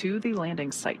capsule to the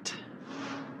landing site.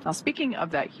 Now, speaking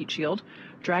of that heat shield,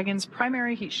 Dragon's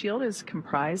primary heat shield is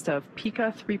comprised of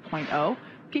Pica 3.0,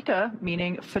 Pica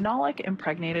meaning phenolic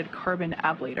impregnated carbon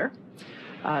ablator.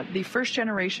 The first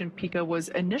generation Pica was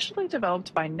initially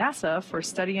developed by NASA for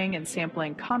studying and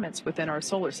sampling comets within our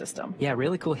solar system. Yeah,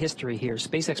 really cool history here.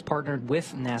 SpaceX partnered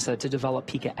with NASA to develop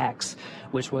Pica X,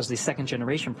 which was the second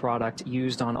generation product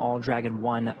used on all Dragon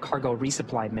 1 cargo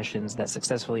resupply missions that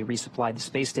successfully resupplied the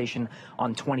space station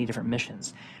on 20 different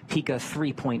missions. Pica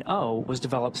 3.0 was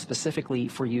developed specifically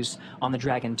for use on the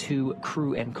Dragon 2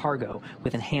 crew and cargo,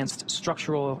 with enhanced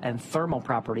structural and thermal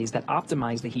properties that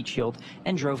optimized the heat shield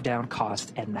and drove down cost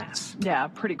and mass. Yeah,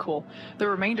 pretty cool. The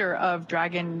remainder of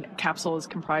Dragon capsule is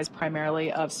comprised primarily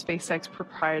of SpaceX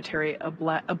proprietary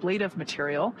ablative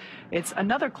material. It's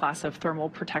another class of thermal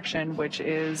protection, which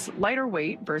is lighter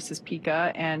weight versus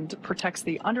Pica and protects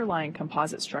the underlying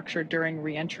composite structure during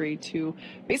re-entry to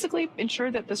basically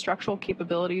ensure that the structural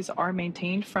capabilities are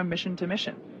maintained from mission to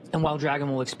mission. And while Dragon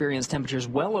will experience temperatures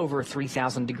well over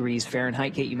 3,000 degrees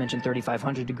Fahrenheit, Kate, you mentioned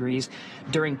 3,500 degrees,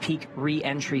 during peak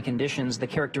re-entry conditions, the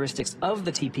characteristics of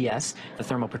the TPS, the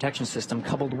thermal protection system,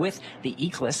 coupled with the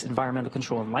ECLIS, environmental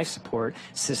control and life support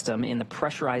system in the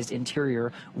pressurized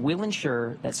interior, will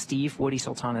ensure that Steve, Woody,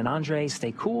 Sultan, and Andre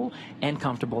stay cool and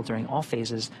comfortable during all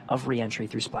phases of re-entry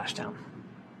through Spashdown.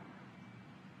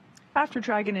 After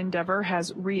Dragon Endeavour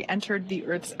has re-entered the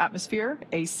Earth's atmosphere,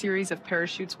 a series of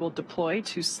parachutes will deploy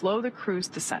to slow the crew's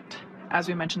descent. As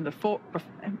we mentioned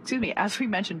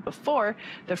before,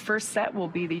 the first set will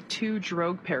be the 2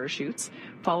 drogue parachutes,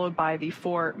 followed by the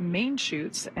 4 main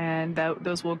chutes, and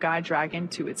those will guide Dragon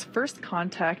to its first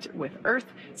contact with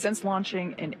Earth since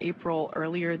launching in April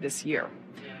earlier this year.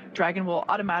 Dragon will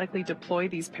automatically deploy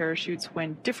these parachutes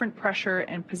when different pressure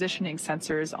and positioning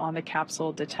sensors on the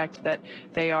capsule detect that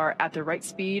they are at the right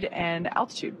speed and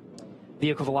altitude.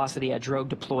 Vehicle velocity at drogue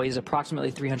deploy is approximately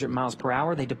 300 miles per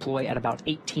hour. They deploy at about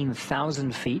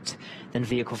 18,000 feet. Then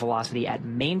vehicle velocity at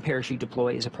main parachute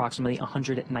deploy is approximately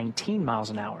 119 miles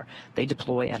an hour. They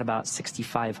deploy at about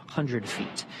 6,500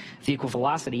 feet. Vehicle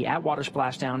velocity at water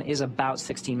splashdown is about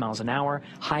 16 miles an hour.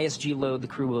 Highest G load the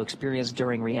crew will experience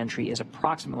during re-entry is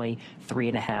approximately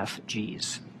 3.5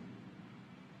 Gs.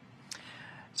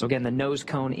 So again, the nose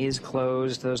cone is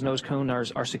closed. Those nose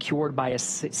cones are secured by a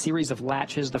series of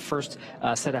latches. The first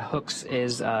set of hooks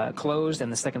is closed, and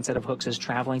the second set of hooks is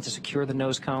traveling to secure the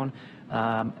nose cone.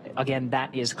 Again,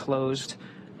 that is closed,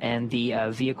 and the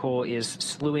vehicle is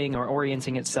slewing or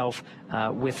orienting itself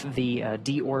with the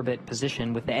deorbit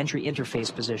position, with the entry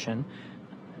interface position,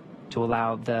 to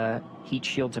allow the heat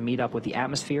shield to meet up with the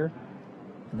atmosphere.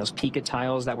 And those Pika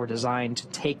tiles that were designed to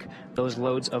take those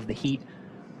loads of the heat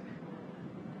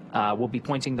will be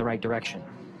pointing the right direction.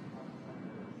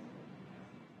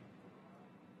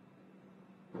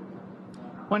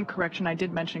 One correction, I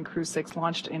did mention Crew 6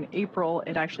 launched in April.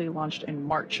 It actually launched in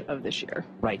March of this year.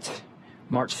 Right.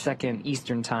 March 2nd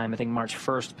Eastern Time, I think March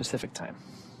 1st Pacific Time.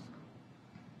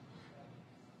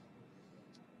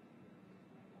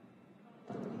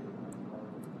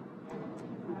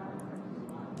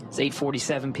 It's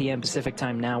 8:47 p.m. Pacific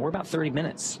Time now. We're about 30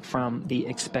 minutes from the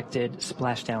expected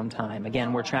splashdown time.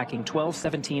 Again, we're tracking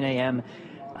 12:17 a.m.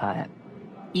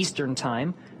 Eastern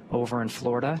Time over in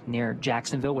Florida near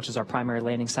Jacksonville, which is our primary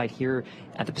landing site here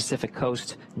at the Pacific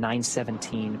Coast,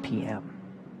 9:17 p.m.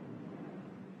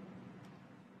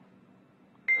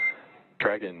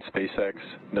 Dragon, SpaceX,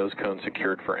 nose cone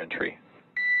secured for entry.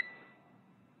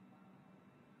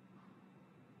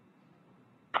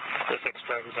 SpaceX,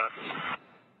 Dragon's office.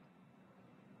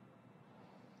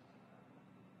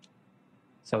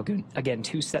 So again,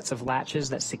 2 sets of latches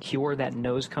that secure that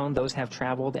nose cone. Those have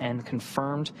traveled and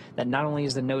confirmed that not only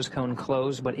is the nose cone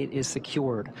closed, but it is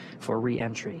secured for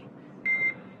re-entry.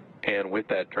 And with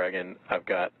that, Dragon, I've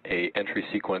got a entry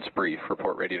sequence brief.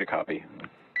 Report ready to copy.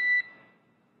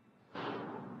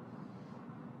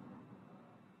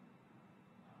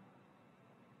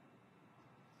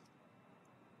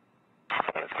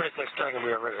 SpaceX, Dragon,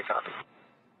 we are ready to copy.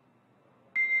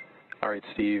 All right,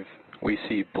 Steve. We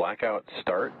see blackout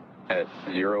start at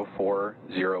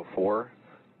 0404,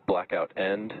 blackout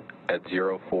end at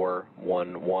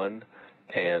 0411,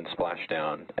 and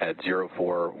splashdown at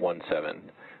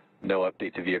 0417. No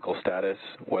update to vehicle status.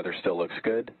 Weather still looks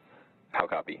good. How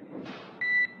copy?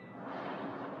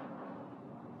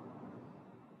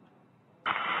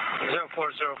 Zero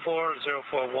 0404,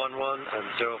 0411, and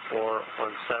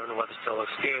 0417. Weather still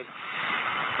looks good.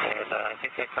 And I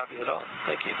think that copies it all.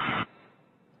 Thank you.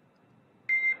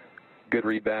 Good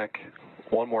readback.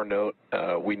 One more note,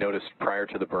 we noticed prior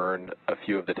to the burn a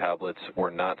few of the tablets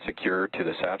were not secure to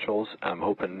the satchels. I'm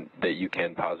hoping that you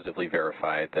can positively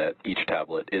verify that each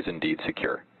tablet is indeed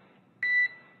secure.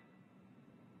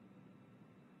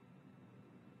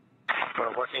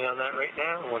 We're working on that right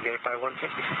now. We'll get it by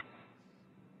 150.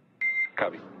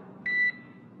 Copy.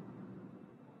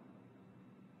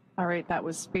 All right, that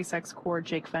was SpaceX Core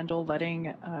Jake Vendel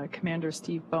letting Commander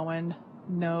Steve Bowen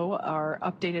know our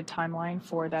updated timeline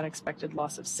for that expected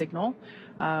loss of signal.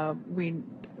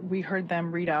 We heard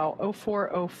them read out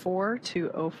 0404 to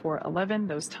 0411,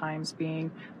 those times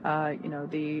being,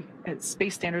 the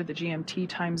space standard, the GMT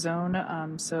time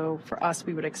zone. So for us,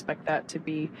 we would expect that to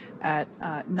be at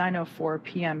 9:04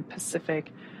 p.m.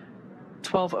 Pacific,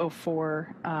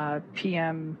 12:04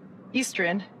 p.m.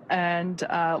 Eastern, and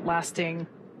lasting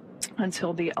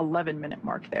until the 11-minute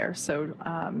mark there. So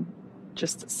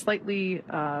just slightly,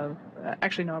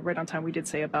 actually no, right on time. We did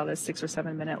say about a 6 or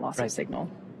 7 minute loss of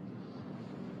signal.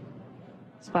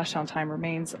 Splashdown time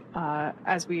remains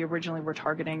as we originally were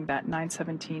targeting, that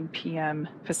 9:17 p.m.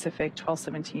 Pacific,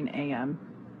 12:17 a.m.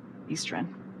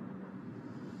 Eastern.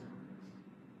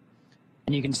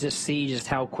 And you can just see just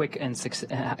how quick in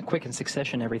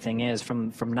succession everything is.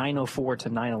 From 9:04 to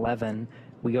 9:11,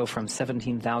 we go from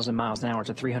 17,000 miles an hour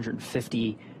to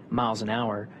 350 miles an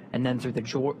hour, and then through the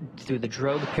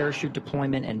drogue parachute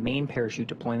deployment and main parachute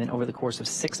deployment over the course of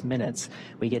 6 minutes,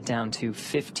 we get down to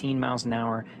 15 miles an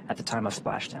hour at the time of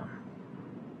splashdown.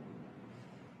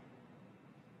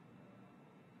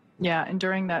 Yeah, and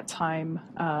during that time,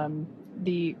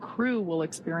 the crew will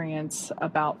experience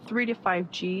about 3 to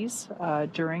 5 Gs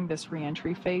during this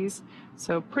reentry phase.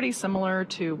 So pretty similar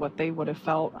to what they would have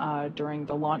felt during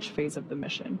the launch phase of the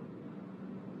mission.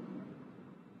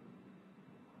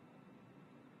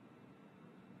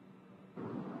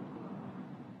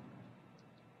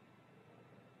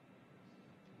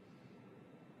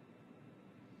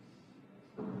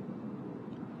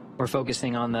 We're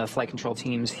focusing on the flight control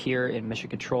teams here in Mission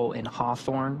Control in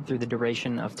Hawthorne through the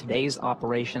duration of today's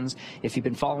operations. If you've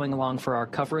been following along for our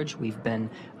coverage, we've been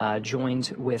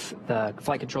joined with the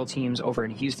flight control teams over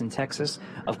in Houston, Texas.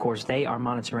 Of course, they are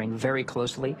monitoring very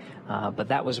closely, but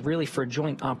that was really for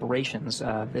joint operations.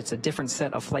 It's a different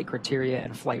set of flight criteria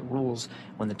and flight rules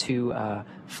when the two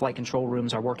flight control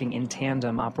rooms are working in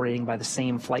tandem, operating by the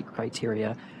same flight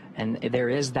criteria. And there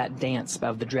is that dance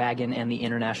of the Dragon and the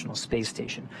International Space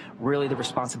Station. Really, the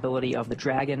responsibility of the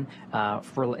Dragon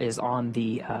is on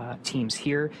the teams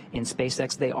here in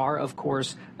SpaceX. They are, of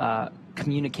course,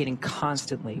 communicating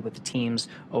constantly with the teams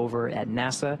over at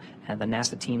NASA, and the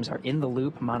NASA teams are in the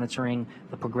loop monitoring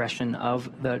the progression of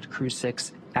the Crew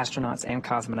 6 astronauts and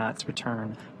cosmonauts'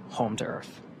 return home to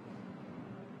Earth.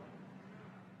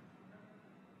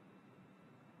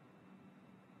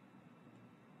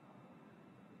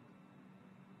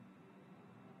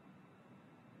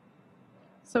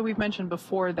 So we've mentioned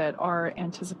before that our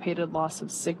anticipated loss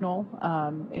of signal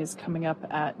is coming up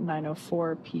at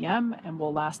 9:04 p.m. and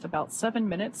will last about 7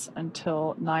 minutes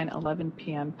until 9:11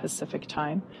 p.m. Pacific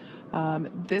time.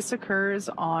 This occurs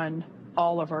on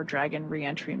all of our Dragon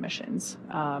reentry missions.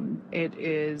 It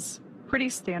is pretty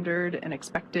standard and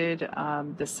expected,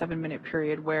 the 7-minute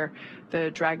period where the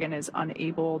Dragon is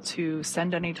unable to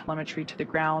send any telemetry to the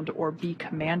ground or be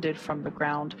commanded from the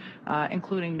ground,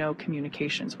 including no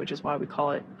communications, which is why we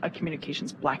call it a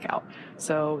communications blackout.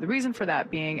 So the reason for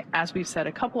that being, as we've said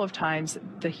a couple of times,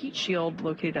 the heat shield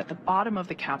located at the bottom of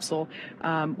the capsule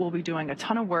will be doing a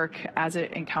ton of work as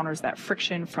it encounters that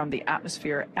friction from the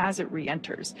atmosphere as it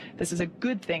re-enters. This is a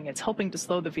good thing. It's helping to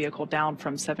slow the vehicle down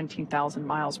from 17,000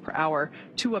 miles per hour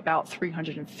to about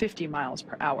 350 miles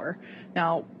per hour.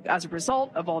 Now, as a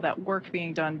result of all that work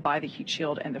being done by the heat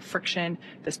shield and the friction,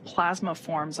 this plasma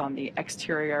forms on the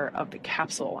exterior of the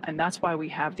capsule, and that's why we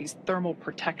have these thermal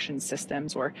protection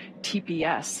systems, or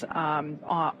TPS,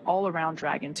 all around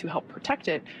Dragon to help protect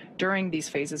it during these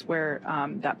phases where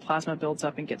that plasma builds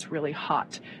up and gets really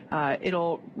hot.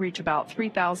 It'll reach about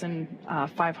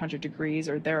 3,500 degrees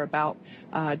or thereabout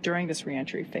during this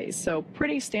reentry phase. So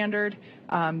pretty standard.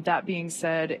 That being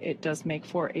said, it does make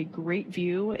for a great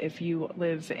view. If you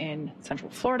live in Central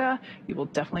Florida, you will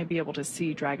definitely be able to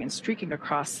see Dragon streaking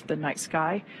across the night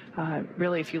sky.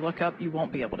 Really, if you look up, you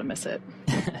won't be able to miss it.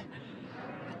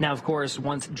 Now, of course,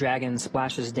 once Dragon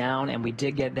splashes down, and we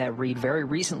did get that read very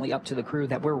recently up to the crew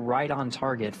that we're right on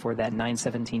target for that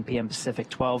 9:17 p.m. Pacific,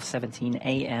 12:17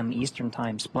 a.m. Eastern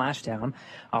Time splashdown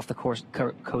off the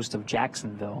coast of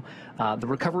Jacksonville. The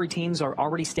recovery teams are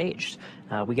already staged.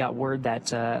 We got word that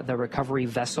the recovery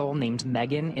vessel named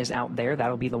Megan is out there.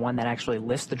 That'll be the one that actually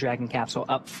lifts the Dragon capsule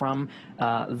up from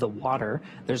the water.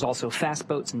 There's also fast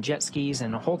boats and jet skis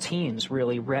and whole teams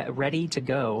really ready to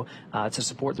go to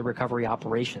support the recovery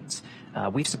operations.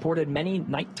 We've supported many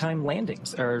nighttime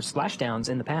landings or splashdowns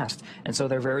in the past, and so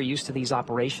they're very used to these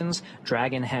operations.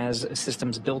 Dragon has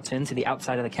systems built into the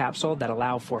outside of the capsule that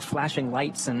allow for flashing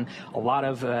lights and a lot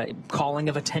of calling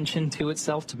of attention to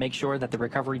itself to make sure that the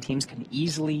recovery teams can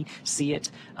easily see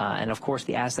it. And of course,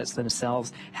 the assets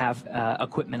themselves have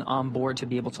equipment on board to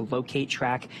be able to locate,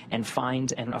 track, and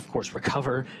find, and of course,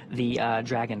 recover the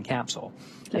Dragon capsule.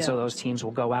 And so those teams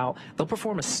will go out. They'll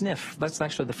perform a sniff. That's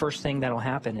actually the first thing that'll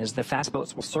happen, is the fast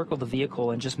boats will circle the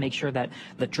vehicle and just make sure that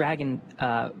the Dragon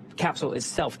capsule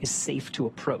itself is safe to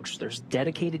approach. There's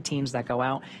dedicated teams that go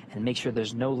out and make sure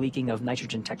there's no leaking of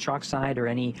nitrogen tetroxide or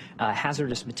any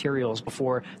hazardous materials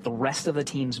before the rest of the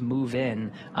teams move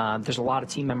in. There's a lot of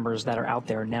team members that are out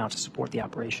there now to support the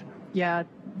operation. Yeah,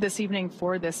 this evening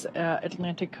for this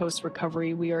Atlantic Coast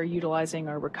recovery, we are utilizing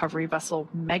our recovery vessel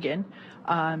Megan,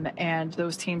 and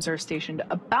those teams are stationed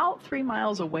about 3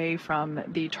 miles away from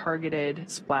the targeted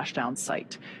splashdown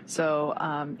site. So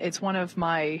it's one of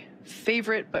my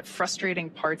favorite but frustrating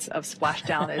parts of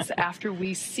splashdown is after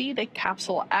we see the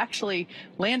capsule actually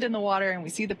land in the water and we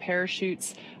see the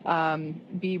parachutes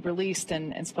be released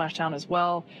and splash down as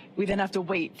well, we then have to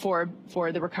wait for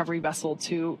the recovery vessel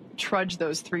to trudge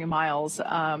those 3 miles,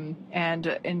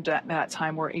 and in that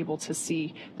time we're able to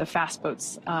see the fast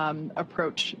boats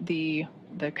approach the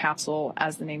the capsule,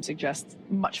 as the name suggests,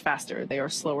 much faster. They are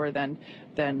slower than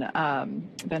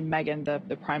Megan,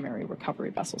 the primary recovery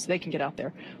vessel. So they can get out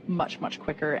there much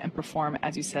quicker and perform,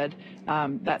 as you said,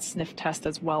 that sniff test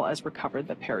as well as recover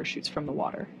the parachutes from the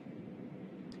water.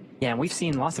 Yeah, and we've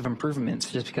seen lots of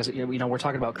improvements just because, we're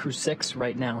talking about Crew 6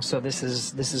 right now. So this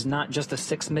is not just a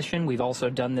 6 mission. We've also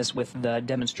done this with the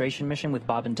demonstration mission with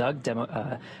Bob and Doug,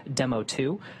 Demo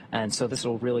 2. And so this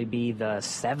will really be the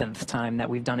 7th time that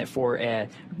we've done it for a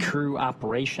crew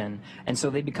operation. And so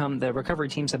the recovery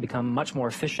teams have become much more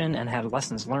efficient and had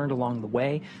lessons learned along the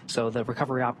way. So the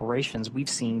recovery operations we've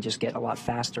seen just get a lot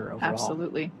faster overall.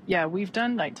 Absolutely. Yeah, we've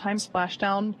done nighttime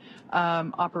splashdown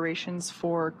operations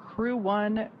for Crew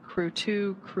 1, Crew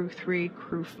 2, Crew 3,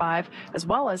 Crew 5, as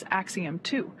well as Axiom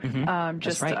 2,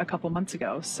 just a couple months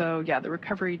ago. So yeah, the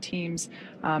recovery teams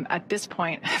at this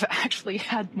point have actually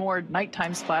had more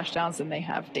nighttime splashdowns than they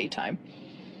have daytime.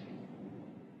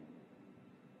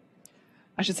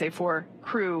 I should say for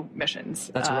crew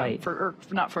missions. That's right.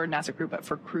 Not for NASA crew, but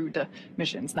for crewed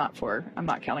missions. I'm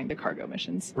not counting the cargo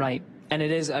missions. Right. And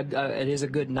it is a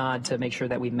good nod to make sure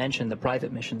that we mention the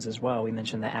private missions as well. We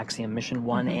mentioned the Axiom mission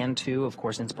 1 and 2, of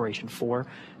course, Inspiration 4.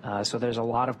 So there's a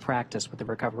lot of practice with the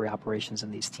recovery operations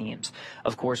in these teams.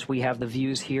 Of course, we have the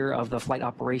views here of the flight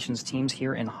operations teams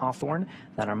here in Hawthorne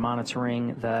that are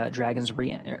monitoring the Dragon's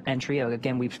re-entry.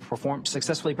 Again, we've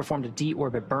successfully performed a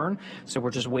deorbit burn, so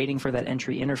we're just waiting for that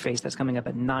entry interface that's coming up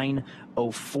at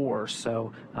 9:04.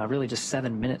 So really just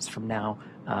 7 minutes from now,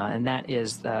 and that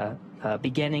is the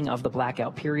beginning of the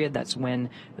blackout period. That's when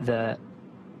the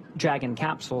Dragon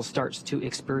capsule starts to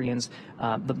experience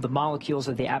the molecules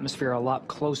of the atmosphere a lot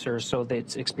closer, so that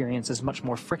it experiences much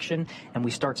more friction, and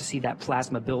we start to see that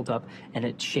plasma build up, and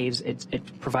it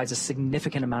provides a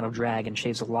significant amount of drag and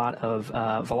shaves a lot of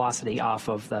velocity off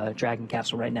of the Dragon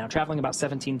capsule right now, traveling about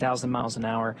 17,000 miles an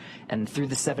hour. And through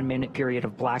the 7-minute period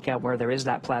of blackout, where there is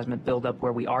that plasma buildup,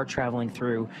 where we are traveling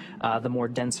through the more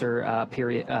denser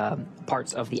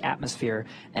parts of the atmosphere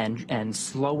and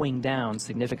slowing down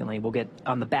significantly, we'll get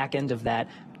on the back end of that.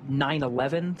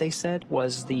 9/11, they said,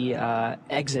 was the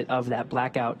exit of that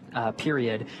blackout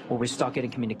period, where we start getting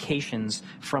communications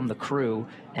from the crew,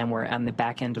 and we're on the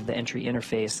back end of the entry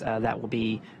interface. That will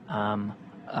be,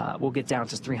 we'll get down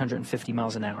to 350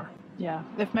 miles an hour. Yeah,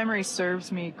 if memory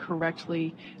serves me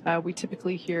correctly, we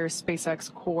typically hear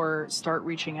SpaceX Core start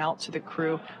reaching out to the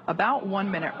crew about 1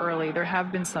 minute early. There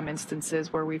have been some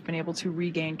instances where we've been able to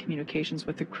regain communications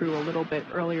with the crew a little bit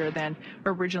earlier than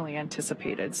originally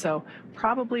anticipated. So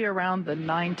probably around the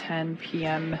 9:10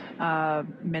 p.m.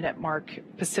 Minute mark,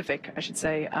 Pacific, I should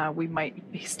say, we might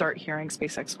start hearing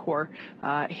SpaceX Core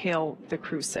hail the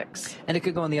Crew 6. And it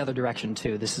could go in the other direction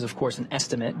too. This is, of course, an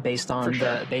estimate based on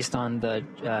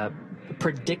the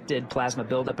predicted plasma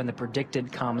buildup and the predicted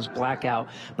comms blackout.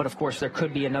 But of course, there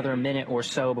could be another minute or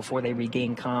so before they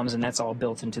regain comms, and that's all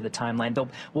built into the timeline.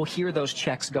 We'll hear those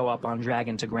checks go up on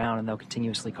Dragon to ground, and they'll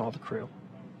continuously call the crew.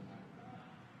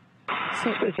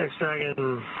 SpaceX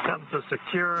Dragon, comms are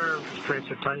secure,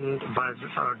 restraints are tightened,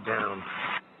 visors are down.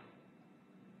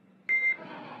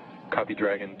 Copy,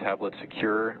 Dragon, tablet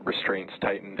secure, restraints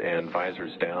tightened, and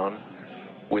visors down.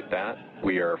 With that,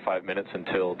 we are 5 minutes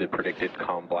until the predicted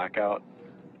comm blackout.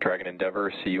 Dragon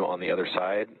Endeavour, see you on the other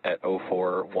side at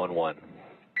 0411.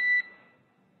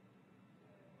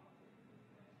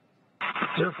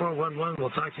 0411, we'll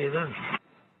talk to you then.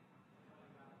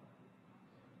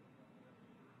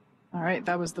 All right,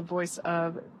 that was the voice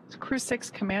of Crew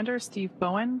 6 Commander Steve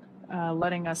Bowen,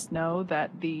 letting us know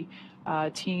that the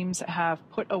teams have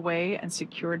put away and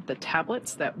secured the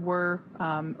tablets that were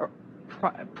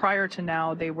prior to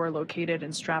now. They were located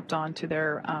and strapped onto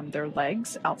their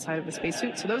legs outside of the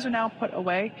spacesuit. So those are now put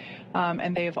away,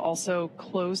 and they have also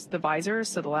closed the visors.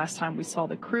 So the last time we saw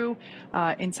the crew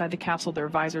inside the capsule, their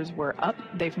visors were up.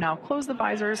 They've now closed the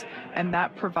visors, and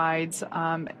that provides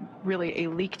really a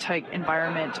leak-tight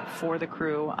environment for the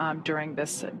crew during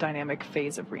this dynamic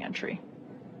phase of reentry.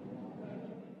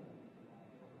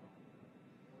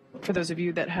 For those of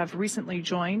you that have recently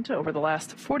joined over the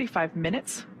last 45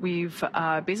 minutes, we've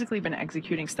basically been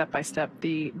executing step-by-step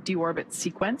the deorbit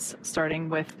sequence, starting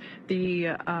with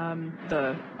the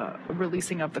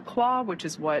releasing of the claw, which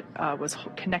is what was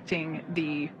connecting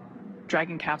the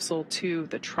Dragon capsule to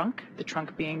the trunk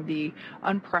being the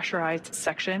unpressurized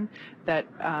section that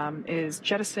is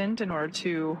jettisoned in order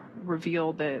to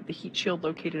reveal the heat shield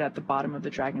located at the bottom of the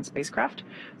Dragon spacecraft.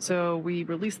 So we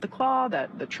released the claw,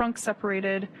 the trunk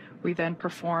separated. We then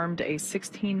performed a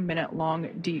 16-minute long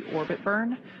deorbit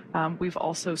burn. We've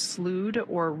also slewed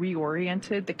or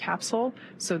reoriented the capsule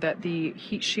so that the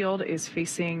heat shield is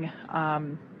facing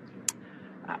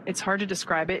it's hard to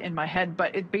describe it in my head,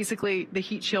 but it basically, the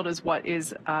heat shield is what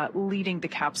is leading the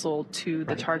capsule to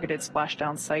the targeted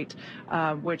splashdown site,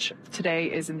 which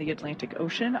today is in the Atlantic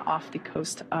Ocean off the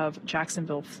coast of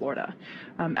Jacksonville, Florida.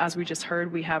 As we just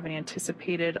heard, we have an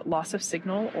anticipated loss of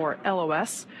signal, or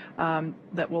LOS,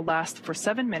 that will last for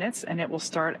 7 minutes, and it will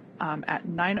start at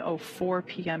 9:04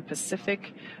 p.m.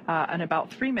 Pacific in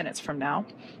about 3 minutes from now.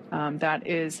 That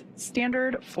is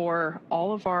standard for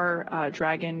all of our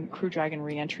Crew Dragon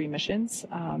reentry missions,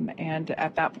 and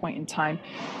at that point in time,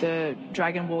 the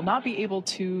Dragon will not be able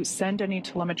to send any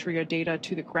telemetry or data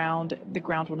to the ground. The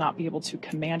ground will not be able to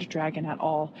command Dragon at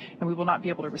all, and we will not be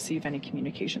able to receive any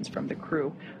communications from the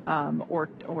crew or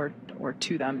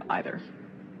to them either.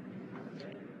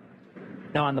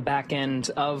 Now, on the back end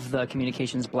of the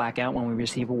communications blackout, when we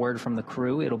receive a word from the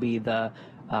crew, it'll be the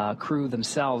crew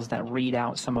themselves that read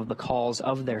out some of the calls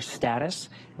of their status.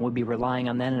 And we'll be relying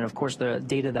on that, and of course the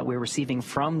data that we're receiving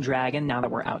from Dragon, now that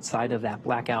we're outside of that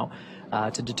blackout,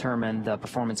 to determine the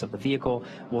performance of the vehicle.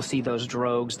 We'll see those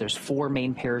drogues. There's 4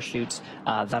 main parachutes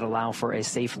that allow for a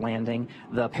safe landing.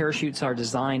 The parachutes are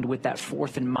designed with that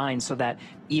 4th in mind, so that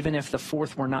even if the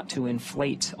 4th were not to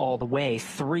inflate all the way,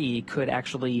 3 could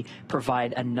actually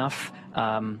provide enough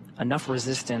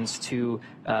resistance to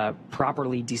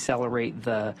properly decelerate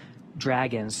the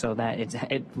Dragon so that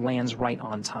it lands right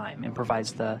on time and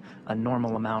provides a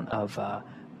normal amount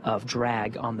of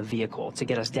drag on the vehicle to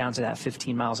get us down to that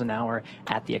 15 miles an hour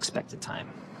at the expected time.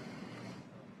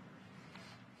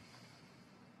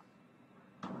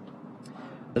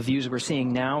 The views we're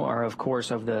seeing now are, of course,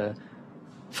 of the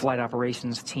flight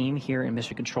operations team here in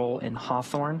Mission Control in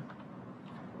Hawthorne.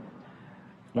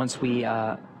 We'll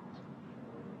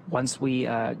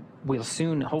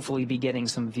soon hopefully be getting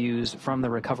some views from the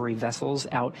recovery vessels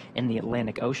out in the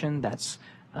Atlantic Ocean. That's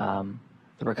the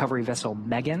recovery vessel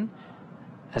Megan,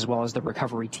 as well as the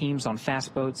recovery teams on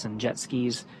fast boats and jet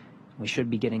skis. We should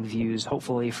be getting views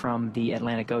hopefully from the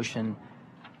Atlantic Ocean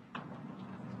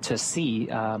to see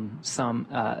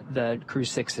the Crew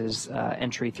 6's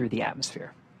entry through the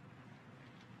atmosphere.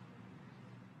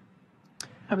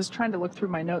 I was trying to look through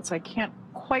my notes. I can't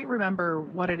quite remember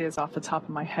what it is off the top of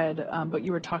my head, but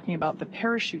you were talking about the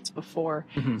parachutes before,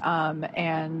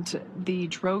 and the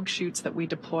drogue chutes that we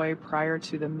deploy prior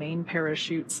to the main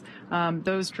parachutes.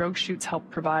 Those drogue chutes help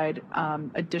provide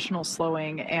additional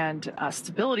slowing and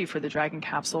stability for the Dragon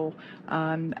capsule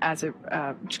as it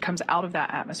comes out of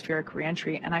that atmospheric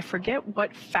reentry. And I forget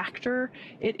what factor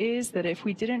it is that if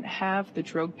we didn't have the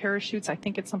drogue parachutes, I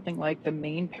think it's something like the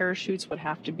main parachutes would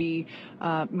have to be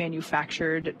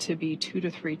manufactured to be 2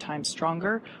 to 3 times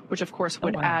stronger, which of course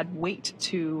would add weight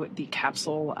to the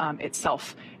capsule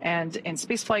itself. And in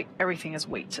spaceflight, everything is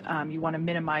weight. You want to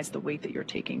minimize the weight that you're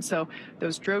taking. So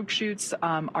those drogue chutes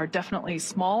are definitely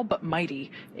small but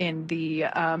mighty in the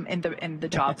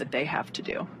job that they have to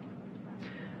do.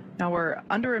 Now we're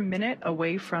under a minute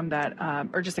away from that,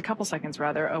 or just a couple seconds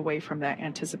rather, away from that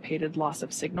anticipated loss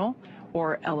of signal,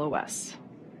 or LOS.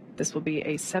 This will be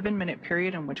a 7-minute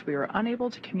period in which we were unable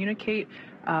to communicate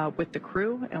with the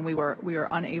crew, and we are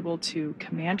unable to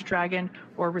command Dragon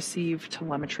or receive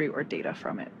telemetry or data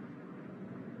from it.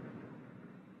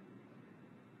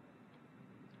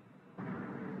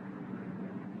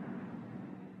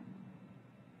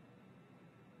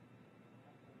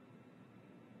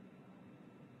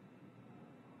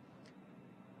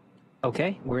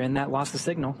 Okay, we're in that loss of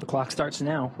signal. The clock starts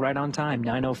now, right on time,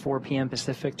 9:04 p.m.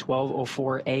 Pacific,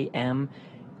 12:04 a.m.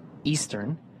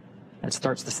 Eastern. That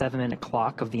starts the 7-minute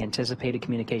clock of the anticipated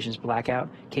communications blackout.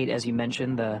 Kate, as you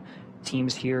mentioned, the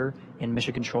teams here in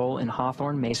Mission Control in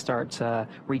Hawthorne may start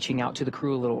reaching out to the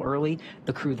crew a little early.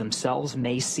 The crew themselves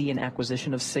may see an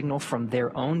acquisition of signal from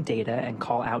their own data and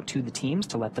call out to the teams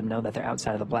to let them know that they're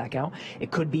outside of the blackout. It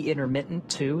could be intermittent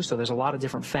too, so there's a lot of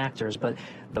different factors, but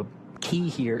the key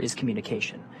here is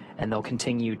communication, and they'll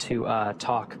continue to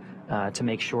talk to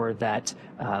make sure that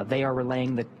they are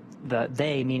relaying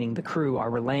they, meaning the crew,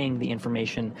 are relaying the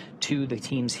information to the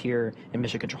teams here in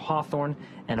Mission Control Hawthorne,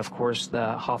 and of course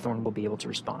the Hawthorne will be able to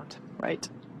respond. Right.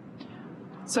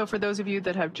 So for those of you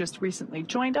that have just recently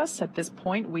joined us, at this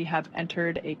point we have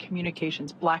entered a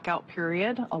communications blackout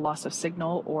period, a loss of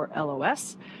signal, or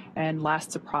LOS, and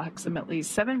lasts approximately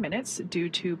 7 minutes due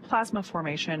to plasma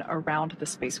formation around the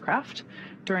spacecraft.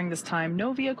 During this time,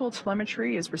 no vehicle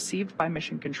telemetry is received by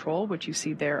Mission Control, which you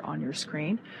see there on your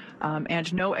screen,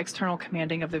 and no external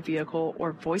commanding of the vehicle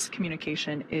or voice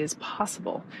communication is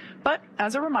possible. But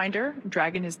as a reminder,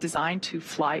 Dragon is designed to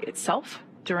fly itself,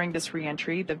 During this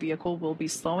reentry, the vehicle will be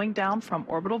slowing down from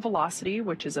orbital velocity,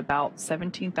 which is about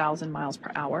 17,000 miles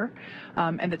per hour.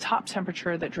 And the top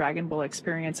temperature that Dragon will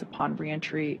experience upon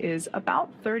reentry is about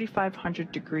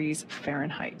 3,500 degrees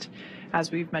Fahrenheit. As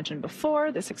we've mentioned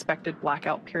before, this expected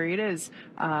blackout period is,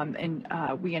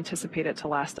 we anticipate it to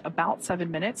last about 7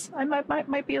 minutes. It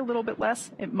might be a little bit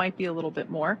less, it might be a little bit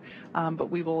more,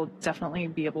 but we will definitely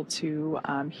be able to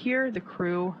hear the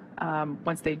crew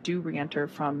once they do re-enter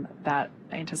from that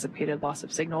anticipated loss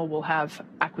of signal. We'll have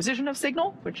acquisition of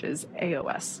signal, which is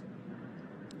AOS.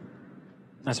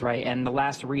 That's right. And the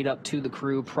last read up to the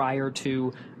crew prior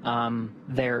to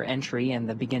their entry and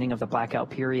the beginning of the blackout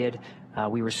period,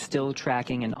 we were still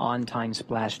tracking an on-time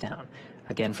splashdown.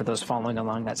 Again, for those following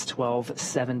along, that's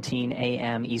 12:17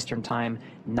 a.m. Eastern Time,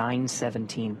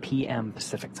 9:17 p.m.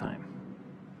 Pacific Time.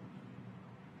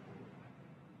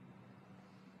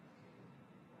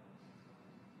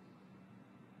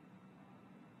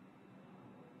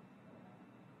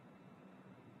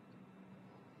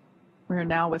 We're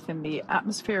now within the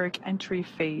atmospheric entry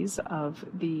phase of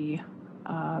the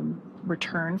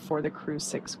return for the Crew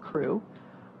 6 crew.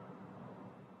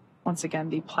 Once again,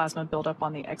 the plasma buildup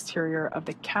on the exterior of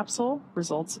the capsule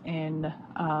results in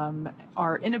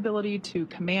our inability to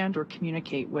command or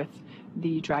communicate with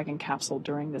the Dragon capsule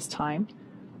during this time.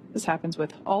 This happens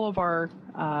with all of our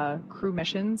crew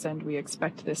missions, and we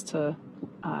expect this to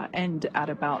end at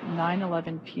about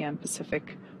 9:11 p.m.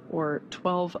 Pacific or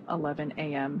 12:11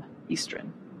 a.m.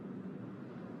 Eastern.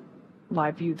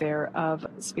 Live view there of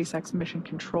SpaceX Mission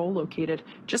Control located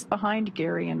just behind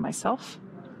Gary and myself.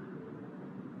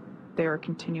 They are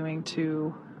continuing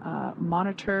to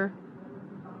monitor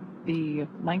the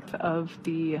length of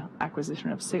the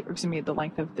acquisition of, the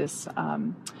length of this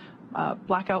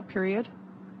blackout period,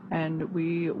 and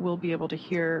we will be able to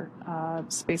hear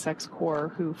SpaceX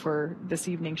Core, who for this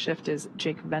evening shift is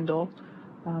Jake Vendel.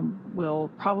 We'll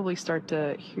probably start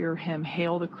to hear him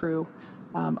hail the crew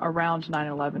around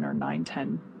 9:11 or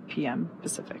 9:10 p.m.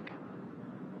 Pacific.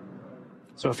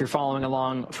 So if you're following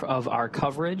along of our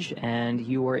coverage and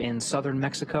you are in southern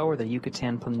Mexico or the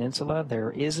Yucatan Peninsula,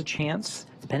 there is a chance,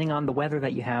 depending on the weather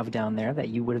that you have down there, that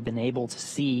you would have been able to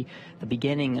see the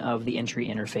beginning of the entry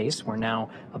interface. We're now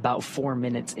about 4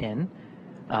 minutes in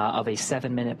of a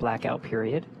 7-minute blackout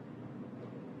period.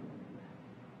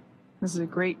 This is a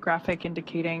great graphic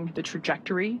indicating the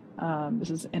trajectory. This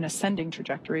is an ascending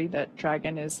trajectory that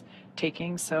Dragon is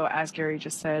taking. So as Gary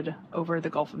just said, over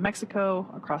the Gulf of Mexico,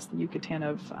 across the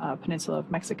Yucatan Peninsula of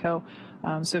Mexico.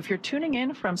 So if you're tuning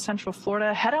in from Central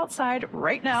Florida, head outside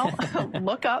right now,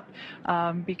 look up,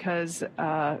 because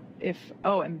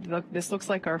this looks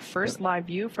like our first live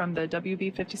view from the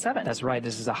WB-57. That's right.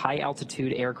 This is a high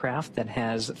altitude aircraft that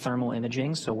has thermal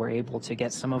imaging, so we're able to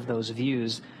get some of those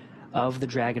views of the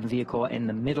Dragon vehicle in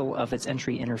the middle of its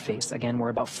entry interface. Again, we're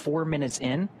about 4 minutes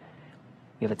in.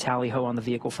 We have a tally-ho on the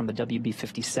vehicle from the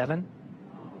WB-57.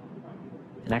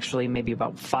 And actually maybe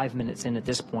about 5 minutes in at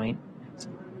this point.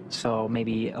 So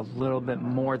maybe a little bit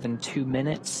more than 2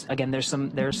 minutes. Again, there's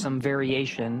some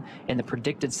variation in the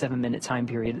predicted 7-minute time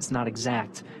period. It's not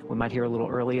exact. We might hear a little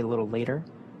early, a little later.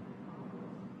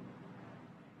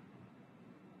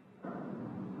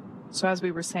 So as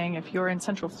we were saying, if you're in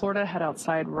Central Florida, head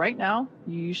outside right now.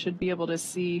 You should be able to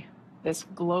see this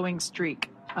glowing streak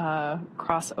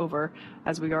cross over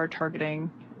as we are targeting.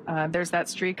 There's that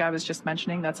streak I was just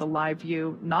mentioning. That's a live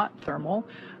view, not thermal.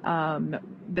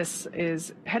 This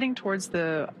is heading towards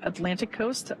the Atlantic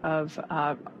coast of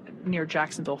near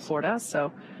Jacksonville, Florida.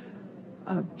 So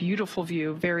a beautiful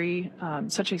view,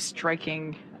 such a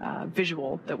striking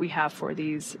visual that we have for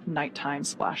these nighttime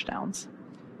splashdowns.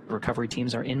 Recovery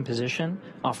teams are in position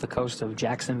off the coast of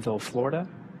Jacksonville, Florida.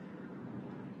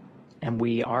 And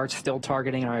we are still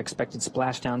targeting our expected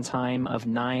splashdown time of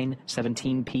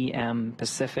 9:17 p.m.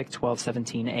 Pacific,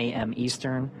 12:17 a.m.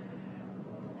 Eastern.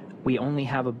 We only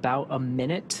have about a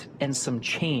minute and some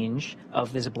change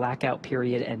of this blackout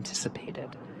period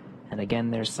anticipated. And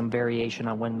again, there's some variation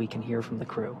on when we can hear from the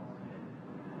crew.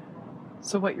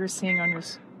 So what you're seeing on your...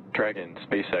 Dragon,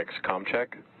 SpaceX, comm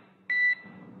check.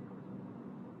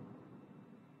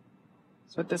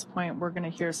 So at this point, we're going to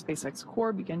hear SpaceX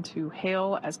Core begin to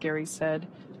hail. As Gary said,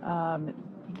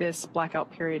 this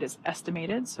blackout period is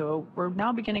estimated. So we're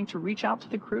now beginning to reach out to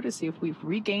the crew to see if we've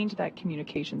regained that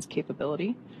communications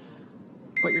capability.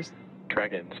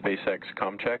 Dragon, SpaceX,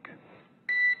 comm check.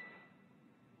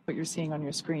 What you're seeing on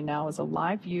your screen now is a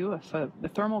live view of the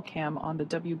thermal cam on the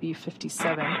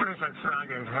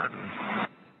WB-57.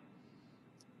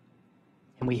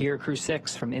 And we hear Crew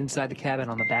 6 from inside the cabin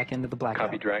on the back end of the blackout.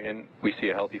 Copy, Dragon. We see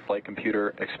a healthy flight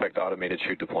computer. Expect automated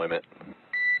chute deployment.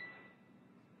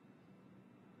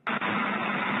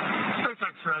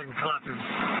 Dragon, copy.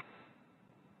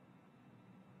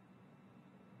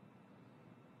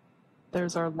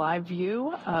 There's our live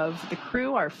view of the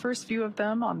crew, our first view of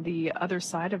them on the other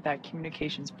side of that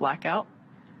communications blackout.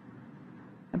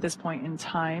 At this point in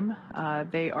time,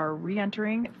 they are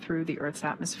re-entering through the Earth's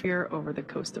atmosphere over the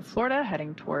coast of Florida,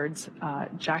 heading towards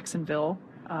Jacksonville,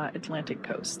 Atlantic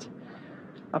coast.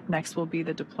 Up next will be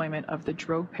the deployment of the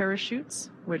drogue parachutes,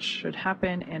 which should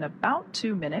happen in about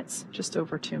 2 minutes, just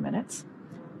over 2 minutes.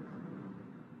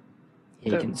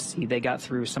 You can see they got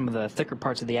through some of the thicker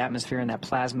parts of the atmosphere, and that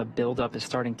plasma buildup is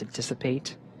starting to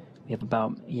dissipate. We have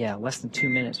about, less than 2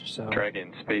 minutes or so.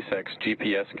 Dragon, SpaceX,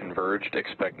 GPS converged.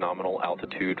 Expect nominal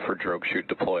altitude for drogue chute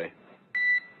deploy.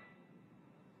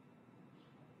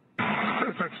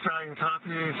 SpaceX Dragon,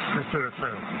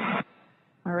 copy.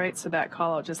 All right, so that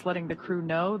call out just letting the crew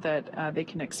know that they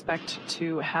can expect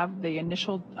to have the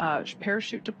initial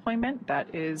parachute deployment,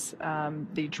 that is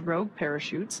the drogue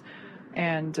parachutes,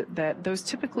 and that those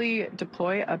typically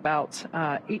deploy about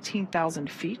 18,000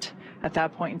 feet. At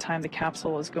that point in time, the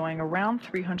capsule is going around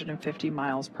 350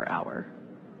 miles per hour.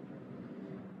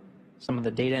 Some of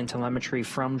the data and telemetry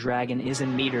from Dragon is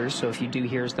in meters, so if you do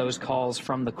hear those calls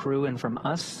from the crew and from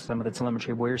us, some of the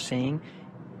telemetry we're seeing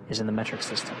is in the metric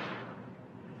system.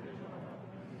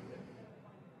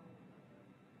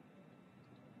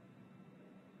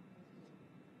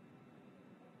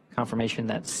 Confirmation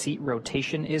that seat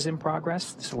rotation is in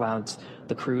progress. This allows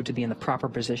the crew to be in the proper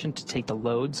position to take the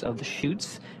loads of the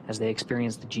chutes as they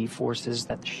experience the G-forces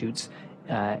that the chutes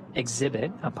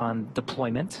exhibit upon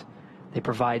deployment. They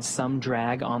provide some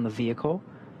drag on the vehicle.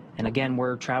 And again,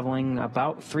 we're traveling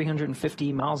about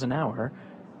 350 miles an hour.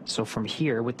 So from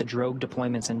here, with the drogue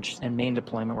deployments and main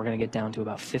deployment, we're going to get down to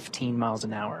about 15 miles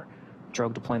an hour.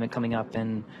 Drogue deployment coming up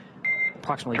in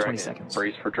approximately Dragon, 20 seconds.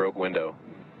 Brace for drogue window.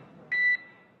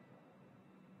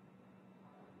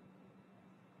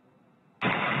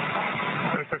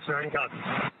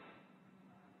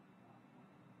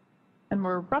 And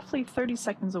we're roughly 30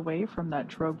 seconds away from that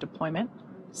drogue deployment.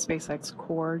 SpaceX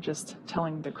Core just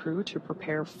telling the crew to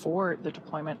prepare for the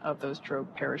deployment of those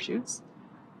drogue parachutes.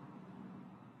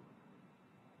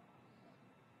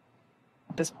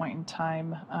 At this point in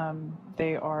time,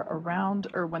 they are around,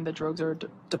 or when the drogues are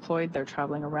deployed, they're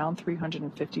traveling around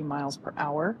 350 miles per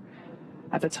hour.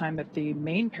 At the time that the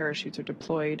main parachutes are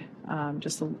deployed,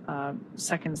 just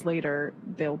seconds later,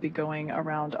 they'll be going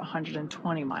around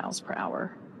 120 miles per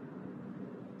hour.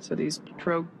 So these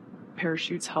drogue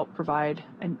parachutes help provide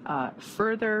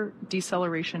further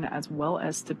deceleration as well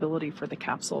as stability for the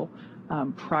capsule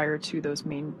prior to those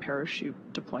main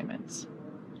parachute deployments.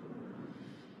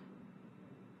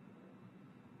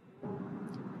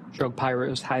 Drogue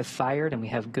pyros have fired, and we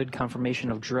have good confirmation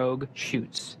of drogue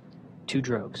chutes. 2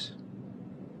 drogues.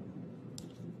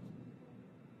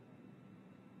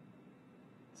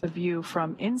 It's a view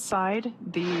from inside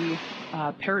the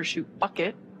parachute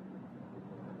bucket.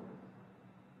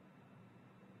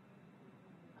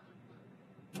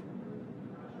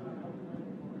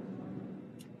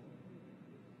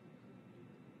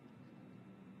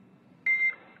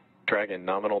 Dragon,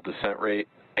 nominal descent rate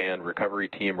and recovery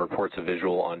team reports a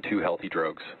visual on 2 healthy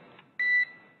drogues.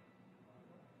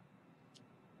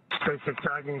 SpaceX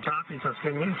Dragon, copy. That's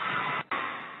good news.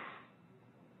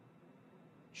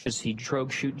 Should see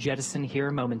drogue chute jettison here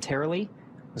momentarily.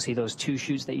 We'll see those 2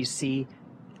 chutes that you see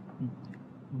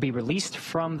be released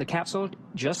from the capsule,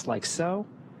 just like so,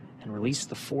 and release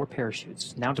the 4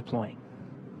 parachutes, now deploying.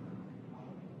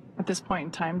 At this point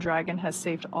in time, Dragon has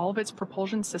saved all of its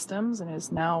propulsion systems and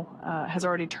is now has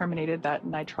already terminated that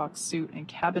nitrox suit and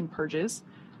cabin purges.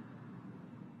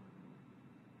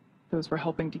 Those were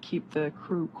helping to keep the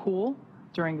crew cool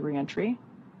during the reentry.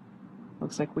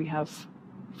 Looks like we have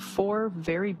 4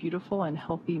 very beautiful and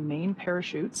healthy main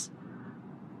parachutes.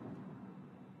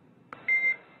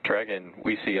 Dragon,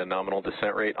 we see a nominal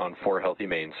descent rate on 4 healthy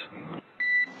mains.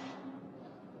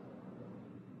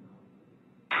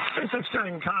 SpaceX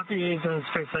Dragon copies and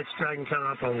SpaceX Dragon coming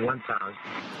up on 1,000.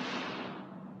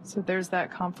 So there's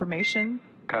that confirmation.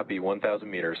 Copy, 1,000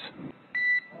 meters.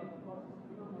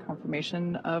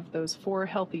 Confirmation of those 4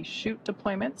 healthy chute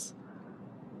deployments.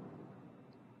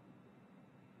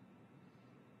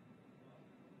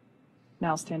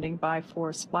 Now standing by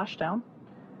for splashdown.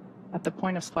 At the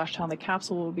point of splashdown, the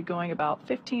capsule will be going about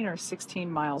 15 or 16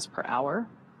 miles per hour.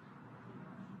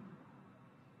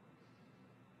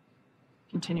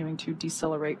 Continuing to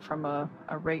decelerate from a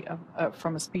rate of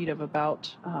from a speed of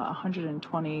about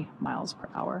 120 miles per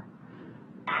hour.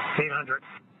 800.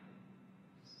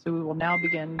 So we will now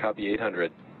begin Copy,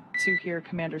 800. to hear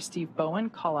Commander Steve Bowen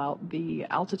call out the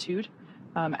altitude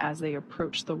as they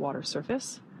approach the water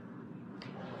surface.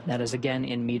 That is again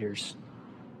in meters.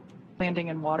 Landing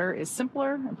in water is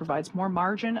simpler and provides more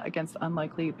margin against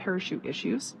unlikely parachute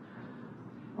issues.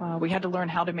 We had to learn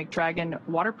how to make Dragon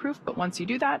waterproof, but once you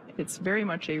do that, it's very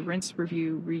much a rinse,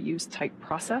 review, reuse type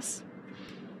process.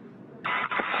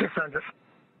 600.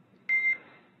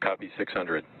 Copy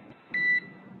 600.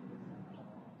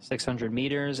 600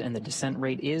 meters, and the descent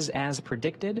rate is as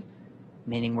predicted,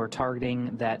 meaning we're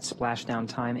targeting that splashdown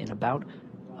time in about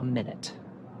a minute.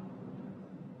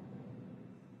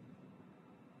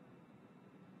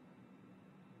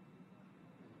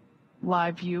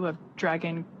 Live view of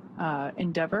Dragon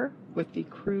Endeavor with the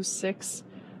Crew 6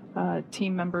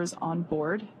 team members on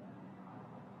board,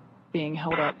 being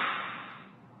held up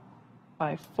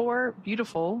by 4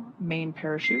 beautiful main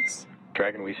parachutes.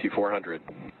 Dragon, we see 400.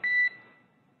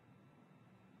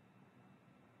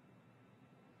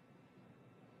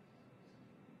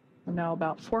 We're now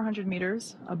about 400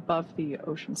 meters above the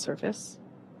ocean surface.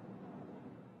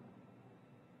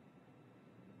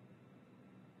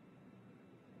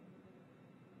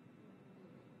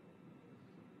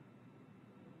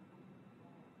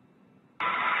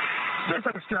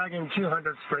 SpaceX Dragon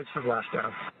 200 braced for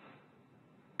splashdown.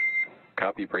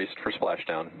 Copy, braced for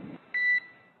splashdown.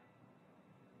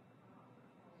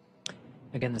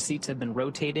 Again, the seats have been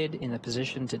rotated in the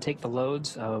position to take the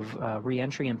loads of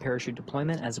re-entry and parachute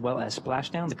deployment as well as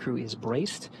splashdown. The crew is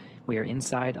braced. We are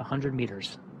inside 100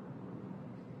 meters.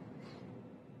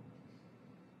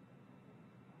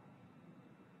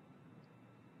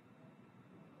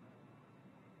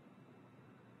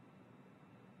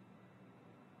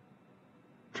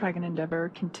 Dragon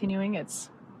Endeavor continuing its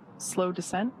slow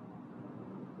descent.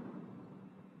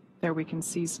 There we can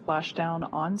see splashdown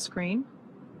on screen.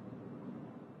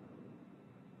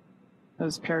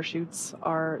 Those parachutes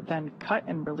are then cut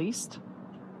and released.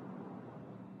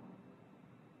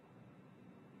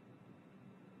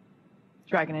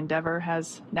 Dragon Endeavor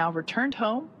has now returned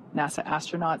home. NASA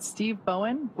astronauts Steve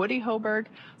Bowen, Woody Hoberg,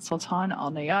 Sultan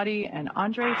Al-Nayati, and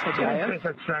Andrei Fedyaev.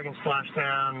 SpaceX Dragon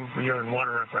splashdown. You're in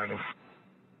water Dragon.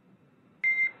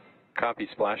 Copy,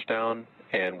 splashdown,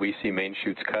 and we see main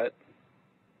chutes cut.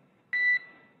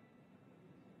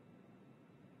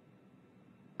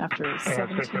 After a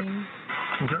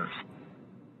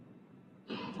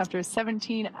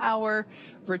 17-hour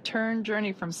return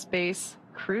journey from space,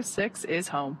 Crew 6 is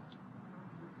home.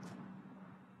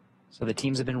 So the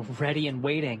teams have been ready and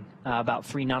waiting about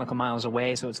 3 nautical miles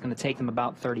away, so it's going to take them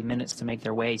about 30 minutes to make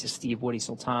their way to Steve, Woody,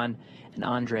 Sultan, and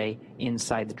Andre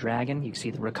inside the Dragon. You can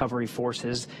see the recovery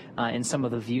forces in some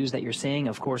of the views that you're seeing.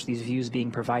 Of course, these views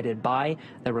being provided by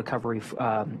the recovery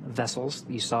vessels.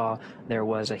 You saw there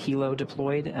was a helo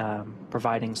deployed,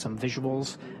 providing some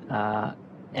visuals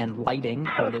and lighting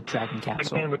of the Dragon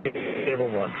capsule.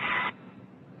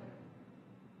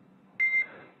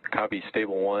 Copy,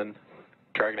 Stable 1.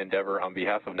 Dragon Endeavor, on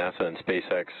behalf of NASA and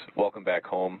SpaceX, welcome back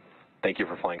home. Thank you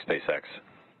for flying SpaceX.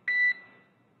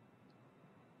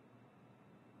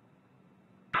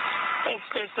 Thanks,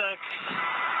 SpaceX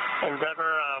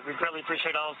Endeavor. We greatly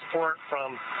appreciate all the support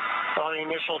from all the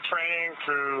initial training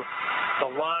through the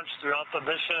launch, throughout the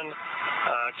mission,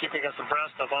 keeping us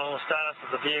abreast of all the status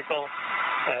of the vehicle,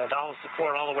 and all the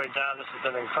support all the way down. This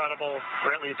has been incredible.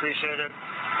 Greatly appreciated.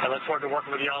 I look forward to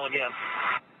working with you all again.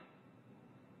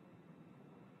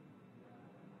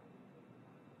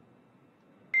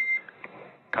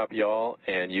 Copy all,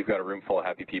 and you've got a room full of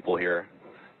happy people here.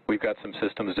 We've got some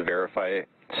systems to verify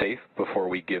safe before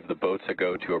we give the boats a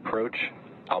go to approach.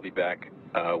 I'll be back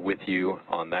with you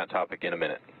on that topic in a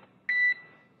minute.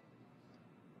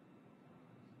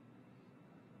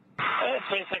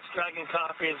 SpaceX Dragon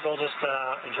copies. We'll just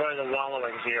enjoy the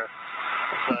wallowing here.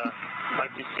 It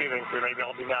might be soothing. We maybe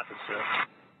I'll be napping soon.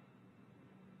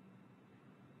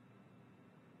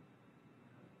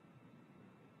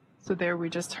 So there we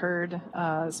just heard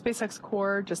SpaceX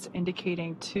Core just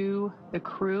indicating to the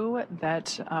crew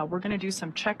that we're going to do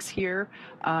some checks here.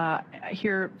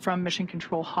 Here from Mission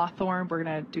Control Hawthorne, we're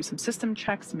going to do some system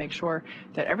checks to make sure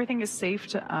that everything is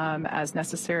safe as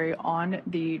necessary on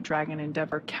the Dragon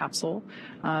Endeavor capsule.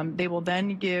 They will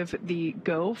then give the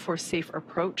go for safe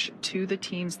approach to the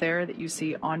teams there that you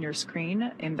see on your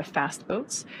screen in the fast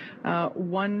boats.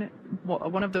 One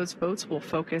of those boats will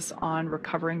focus on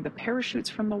recovering the parachutes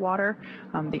from the water.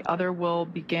 The other will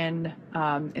begin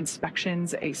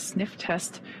inspections, a sniff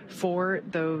test for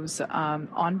those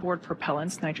onboard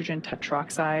propellants, nitrogen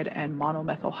tetroxide and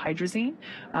monomethyl hydrazine.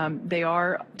 They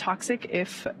are toxic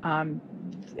if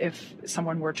if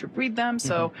someone were to breathe them.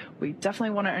 So we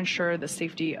definitely want to ensure the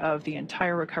safety of the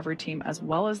entire recovery team as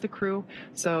well as the crew.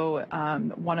 So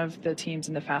one of the teams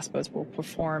in the fast boats will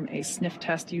perform a sniff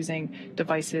test using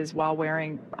devices while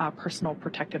wearing personal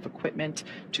protective equipment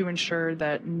to ensure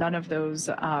that none of those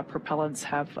propellants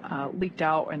have leaked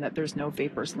out and that there's no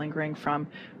vapors lingering from,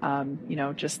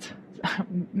 just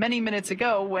many minutes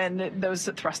ago when those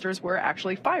thrusters were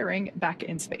actually firing back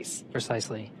in space.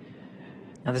 Precisely.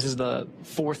 Now this is the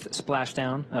 4th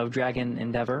splashdown of Dragon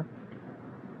Endeavour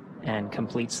and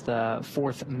completes the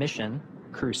 4th mission,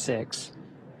 Crew 6,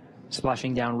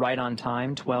 splashing down right on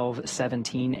time,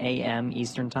 12:17 a.m.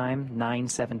 Eastern Time,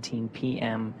 9:17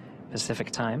 p.m. Pacific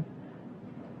Time.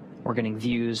 We're getting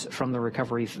views from the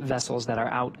recovery vessels that are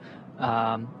out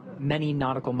many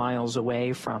nautical miles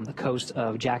away from the coast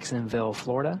of Jacksonville,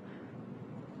 Florida.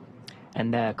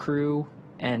 And the crew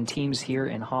and teams here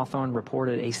in Hawthorne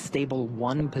reported a stable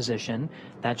 1 position.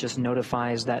 That just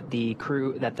notifies that the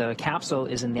capsule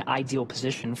is in the ideal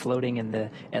position, floating in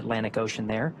the Atlantic Ocean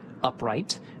there,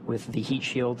 upright, with the heat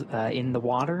shield in the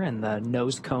water and the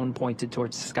nose cone pointed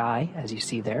towards the sky, as you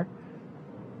see there.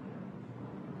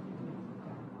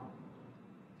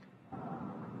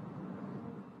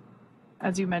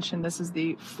 As you mentioned, this is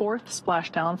the 4th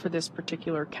splashdown for this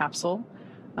particular capsule.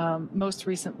 Most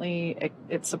recently,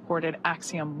 it supported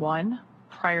Axiom 1.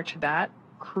 Prior to that,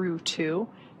 Crew 2.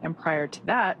 And prior to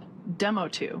that, Demo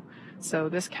 2. So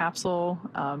this capsule,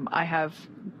 I have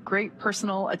great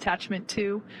personal attachment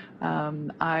to.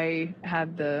 I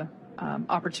had the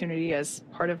opportunity as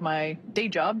part of my day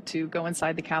job to go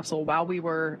inside the capsule while we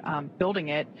were building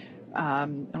it.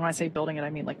 And when I say building it, I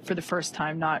mean like for the first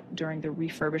time, not during the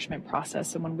refurbishment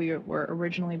process. And when we were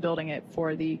originally building it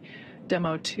for the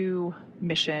Demo 2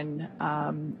 mission,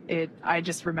 I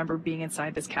just remember being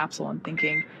inside this capsule and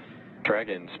thinking,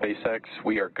 Dragon, SpaceX,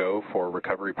 we are go for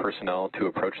recovery personnel to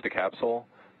approach the capsule.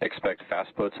 Expect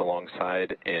fast boats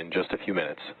alongside in just a few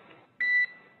minutes.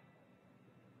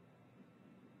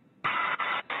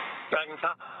 Dragon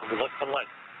top, we look for light.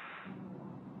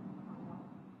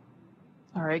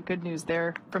 all right, good news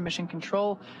there from Mission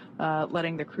Control,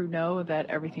 letting the crew know that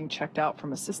everything checked out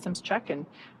from a systems check, and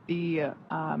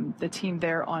the team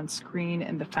there on screen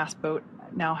in the fast boat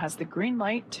now has the green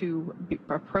light to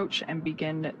approach and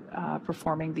begin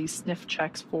performing these sniff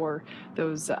checks for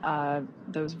those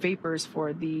vapors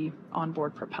for the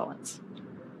onboard propellants.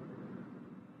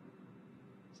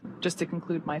 Just to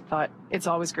conclude my thought, it's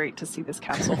always great to see this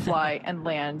capsule fly and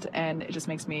land, and it just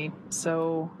makes me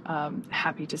so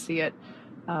happy to see it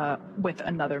with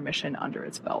another mission under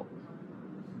its belt.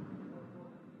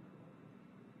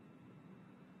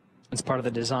 It's part of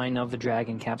the design of the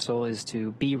Dragon capsule is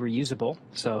to be reusable.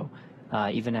 So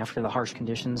even after the harsh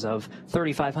conditions of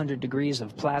 3,500 degrees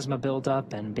of plasma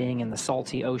buildup and being in the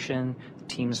salty ocean,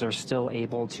 teams are still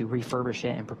able to refurbish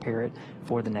it and prepare it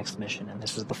for the next mission. And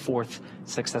this is the 4th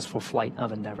successful flight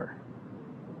of Endeavour.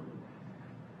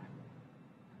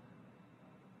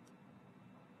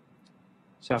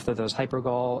 So after those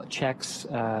hypergol checks,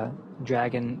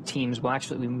 Dragon teams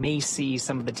we may see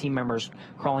some of the team members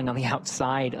crawling on the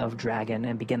outside of Dragon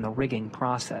and begin the rigging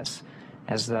process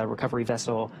as the recovery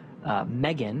vessel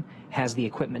Megan has the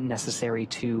equipment necessary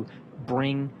to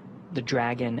bring the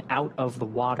Dragon out of the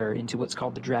water into what's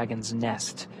called the Dragon's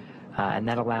nest. And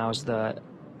that allows the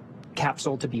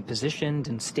capsule to be positioned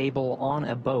and stable on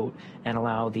a boat and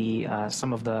allow the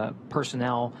some of the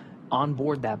personnel on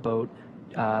board that boat,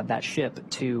 that ship,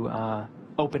 to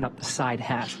open up the side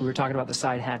hatch. We were talking about the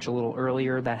side hatch a little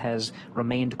earlier. That has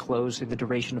remained closed through the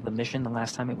duration of the mission. The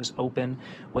last time it was open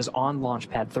was on Launch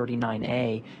Pad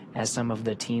 39A as some of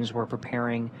the teams were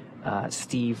preparing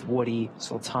Steve, Woody,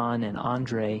 Sultan, and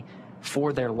Andre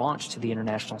for their launch to the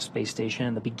International Space Station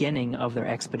and the beginning of their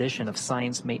expedition of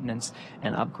science, maintenance,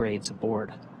 and upgrades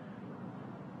aboard.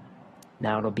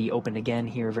 Now it'll be open again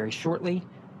here very shortly.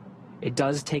 It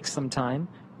does take some time.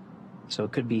 So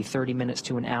it could be 30 minutes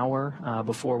to an hour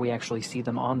before we actually see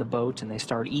them on the boat and they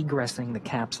start egressing the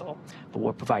capsule. But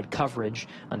we'll provide coverage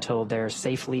until they're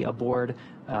safely aboard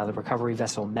the recovery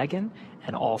vessel Megan,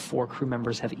 and all 4 crew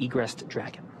members have egressed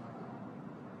Dragon.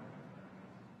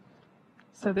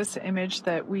 So this image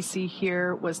that we see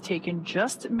here was taken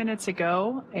just minutes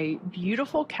ago, a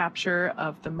beautiful capture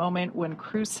of the moment when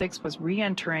Crew 6 was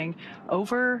re-entering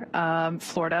over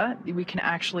Florida. We can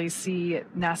actually see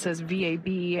NASA's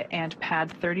VAB and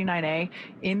Pad 39A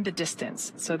in the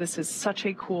distance. So this is such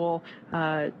a cool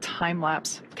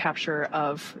time-lapse capture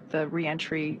of the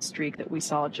re-entry streak that we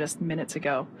saw just minutes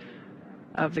ago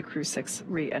of the Crew 6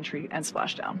 re-entry and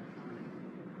splashdown.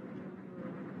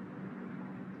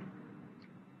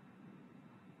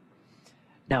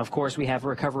 Now, of course, we have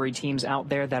recovery teams out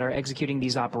there that are executing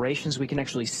these operations. We can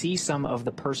actually see some of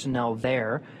the personnel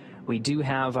there. We do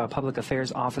have a public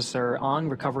affairs officer on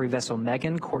recovery vessel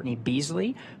Megan, Courtney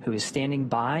Beasley, who is standing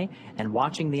by and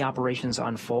watching the operations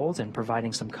unfold and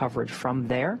providing some coverage from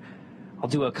there. I'll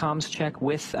do a comms check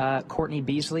with Courtney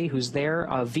Beasley, who's there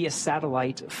via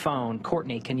satellite phone.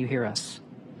 Courtney, can you hear us?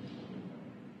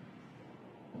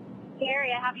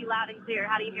 Gary, I have you loud and clear.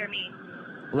 How do you hear me?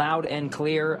 Loud and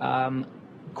clear.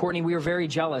 Courtney, we were very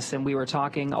jealous, and we were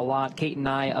talking a lot, Kate and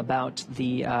I, about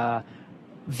the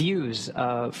views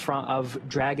of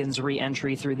Dragon's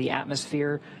re-entry through the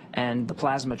atmosphere and the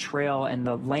plasma trail and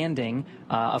the landing,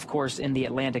 of course, in the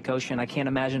Atlantic Ocean. I can't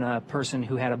imagine a person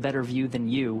who had a better view than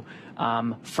you.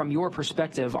 From your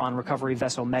perspective on recovery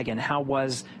vessel Megan, how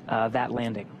was that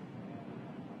landing?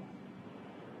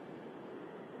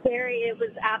 Gary, it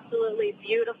was absolutely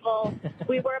beautiful.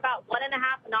 We were about 1.5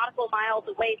 nautical miles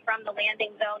away from the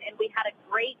landing zone, and we had a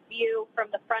great view from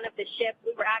the front of the ship.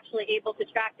 We were actually able to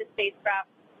track the spacecraft.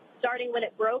 Starting when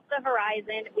it broke the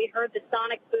horizon, we heard the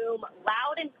sonic boom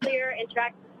loud and clear and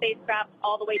tracked the spacecraft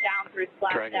all the way down through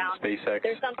Spashdown. SpaceX,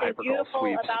 There's something hypergol beautiful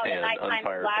sweeps about a and nighttime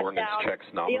unfired ordnance splashdown. checks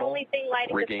The nominal. only thing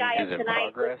lighting the Rigging sky is up in tonight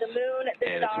was progress, the moon, the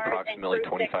and it's stars, approximately and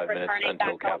Crew 25 6 minutes returning until back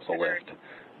home capsule to Earth. lift.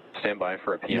 Stand by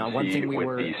for a PMC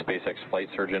with the SpaceX flight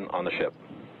surgeon on the ship.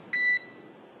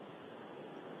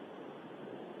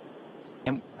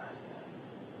 And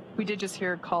we did just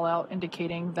hear a call out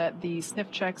indicating that the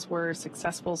sniff checks were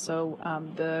successful, so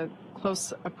the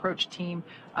close approach team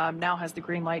now has the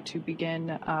green light to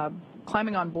begin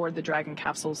climbing on board the Dragon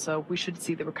capsule, so we should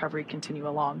see the recovery continue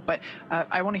along. But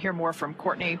I want to hear more from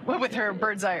Courtney with her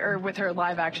bird's eye, or with her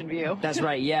live action view. That's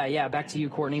right. Yeah. Back to you,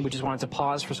 Courtney. We just wanted to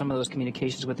pause for some of those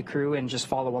communications with the crew and just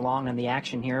follow along on the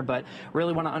action here. But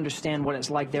really want to understand what it's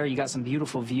like there. You got some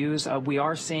beautiful views. We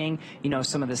are seeing,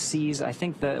 some of the seas. I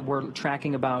think that we're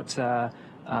tracking about.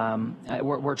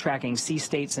 We're tracking sea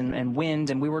states and wind,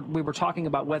 and we were talking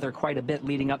about weather quite a bit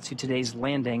leading up to today's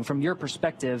landing. From your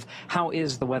perspective, how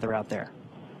is the weather out there?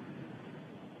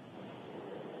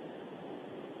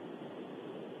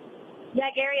 Yeah,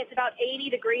 Gary, it's about 80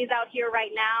 degrees out here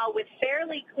right now with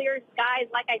fairly clear skies.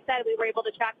 Like I said, we were able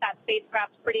to track that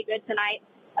spacecraft pretty good tonight.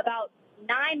 About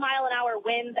 9-mile-an-hour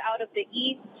winds out of the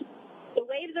east. The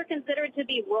waves are considered to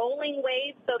be rolling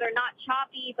waves, so they're not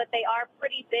choppy, but they are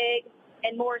pretty big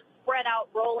and more spread out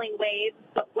rolling waves.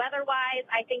 But weather-wise,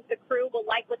 I think the crew will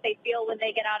like what they feel when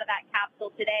they get out of that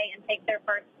capsule today and take their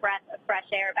first breath of fresh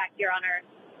air back here on Earth.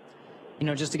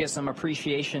 Just to get some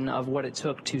appreciation of what it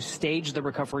took to stage the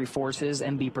recovery forces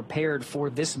and be prepared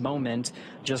for this moment,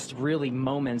 just really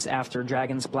moments after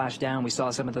Dragon splashed down. We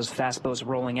saw some of those fast boats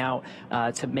rolling out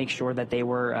to make sure that they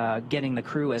were getting the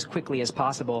crew as quickly as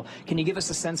possible. Can you give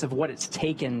us a sense of what it's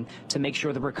taken to make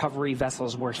sure the recovery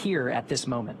vessels were here at this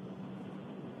moment?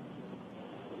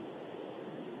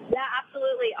 Yeah,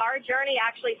 absolutely. Our journey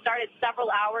actually started several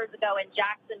hours ago in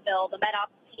Jacksonville. The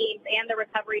MedOps teams and the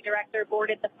recovery director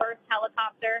boarded the first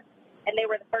helicopter, and they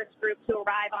were the first group to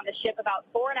arrive on the ship about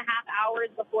 4.5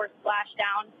 hours before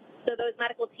splashdown. So those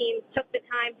medical teams took the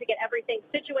time to get everything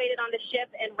situated on the ship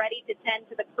and ready to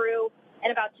tend to the crew. And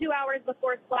about 2 hours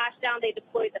before splashdown, they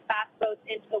deployed the fast boats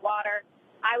into the water.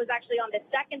 I was actually on the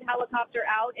second helicopter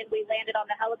out, and we landed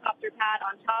on the helicopter pad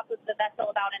on top of the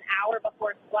vessel about an hour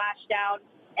before splashdown.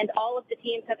 And all of the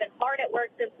teams have been hard at work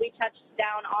since we touched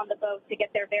down on the boat to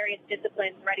get their various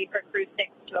disciplines ready for Crew 6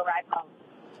 to arrive home.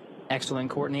 Excellent,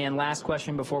 Courtney. And last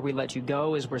question before we let you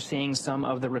go is we're seeing some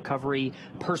of the recovery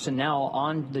personnel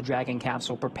on the Dragon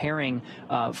capsule preparing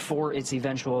for its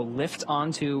eventual lift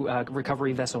onto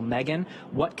recovery vessel Megan.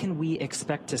 What can we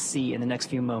expect to see in the next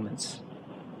few moments?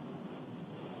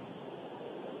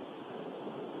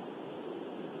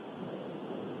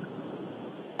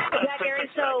 Yeah, Gary,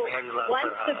 so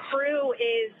once the crew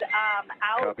is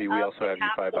out Copy. We also have you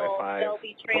 5 by 5. they'll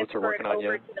be Boats are working transferred on you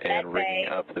over to the and med rigging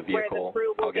bay, up the where vehicle. the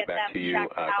crew will I'll get back to you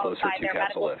checked out closer by to their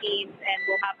capsule medical lift. teams, and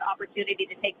we'll have the opportunity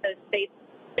to take those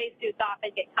spacesuits off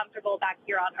and get comfortable back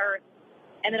here on Earth.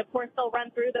 And then, of course, they'll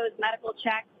run through those medical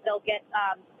checks. They'll get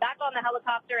back on the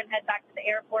helicopter and head back to the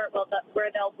airport where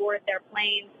they'll board their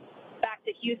plane back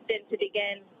to Houston to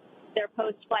begin their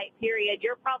post-flight period.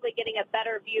 You're probably getting a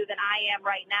better view than I am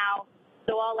right now,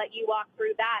 so I'll let you walk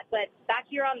through that. But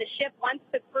back here on the ship, once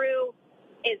the crew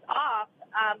is off,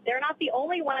 they're not the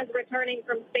only ones returning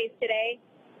from space today.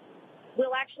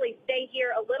 We'll actually stay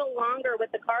here a little longer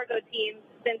with the cargo team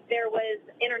since there was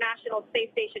International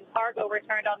Space Station cargo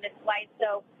returned on this flight.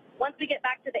 So once we get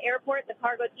back to the airport, the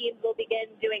cargo teams will begin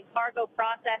doing cargo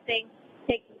processing,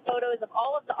 taking photos of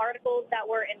all of the articles that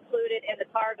were included in the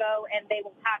cargo, and they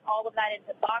will pack all of that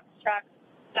into box trucks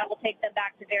that will take them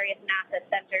back to various NASA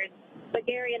centers. But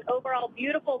Gary, an overall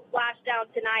beautiful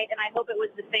splashdown tonight, and I hope it was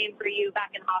the same for you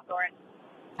back in Hawthorne.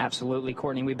 Absolutely,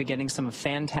 Courtney. We've been getting some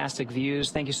fantastic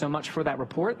views. Thank you so much for that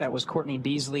report. That was Courtney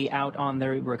Beasley out on the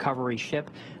recovery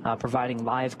ship, providing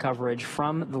live coverage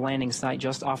from the landing site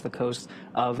just off the coast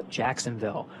of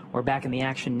Jacksonville. We're back in the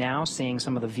action now, seeing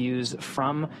some of the views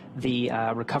from the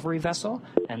recovery vessel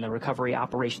and the recovery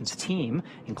operations team,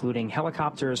 including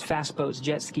helicopters, fast boats,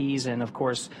 jet skis, and of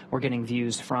course, we're getting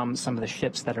views from some of the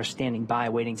ships that are standing by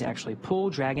waiting to actually pull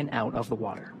Dragon out of the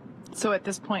water. So at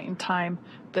this point in time,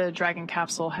 the Dragon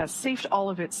capsule has safed all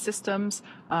of its systems.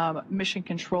 Mission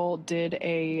Control did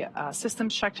a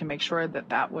systems check to make sure that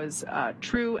that was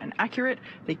true and accurate.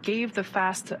 They gave the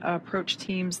fast approach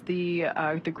teams the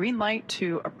green light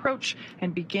to approach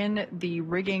and begin the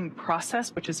rigging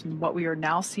process, which is what we are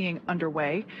now seeing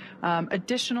underway.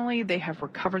 Additionally, they have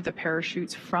recovered the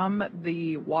parachutes from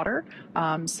the water.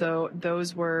 So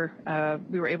those were,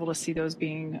 we were able to see those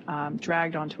being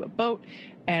dragged onto a boat.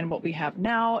 And what we have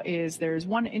now is there's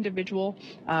one individual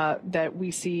that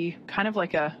we see kind of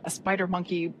like a spider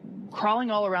monkey crawling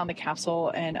all around the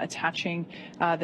capsule and attaching the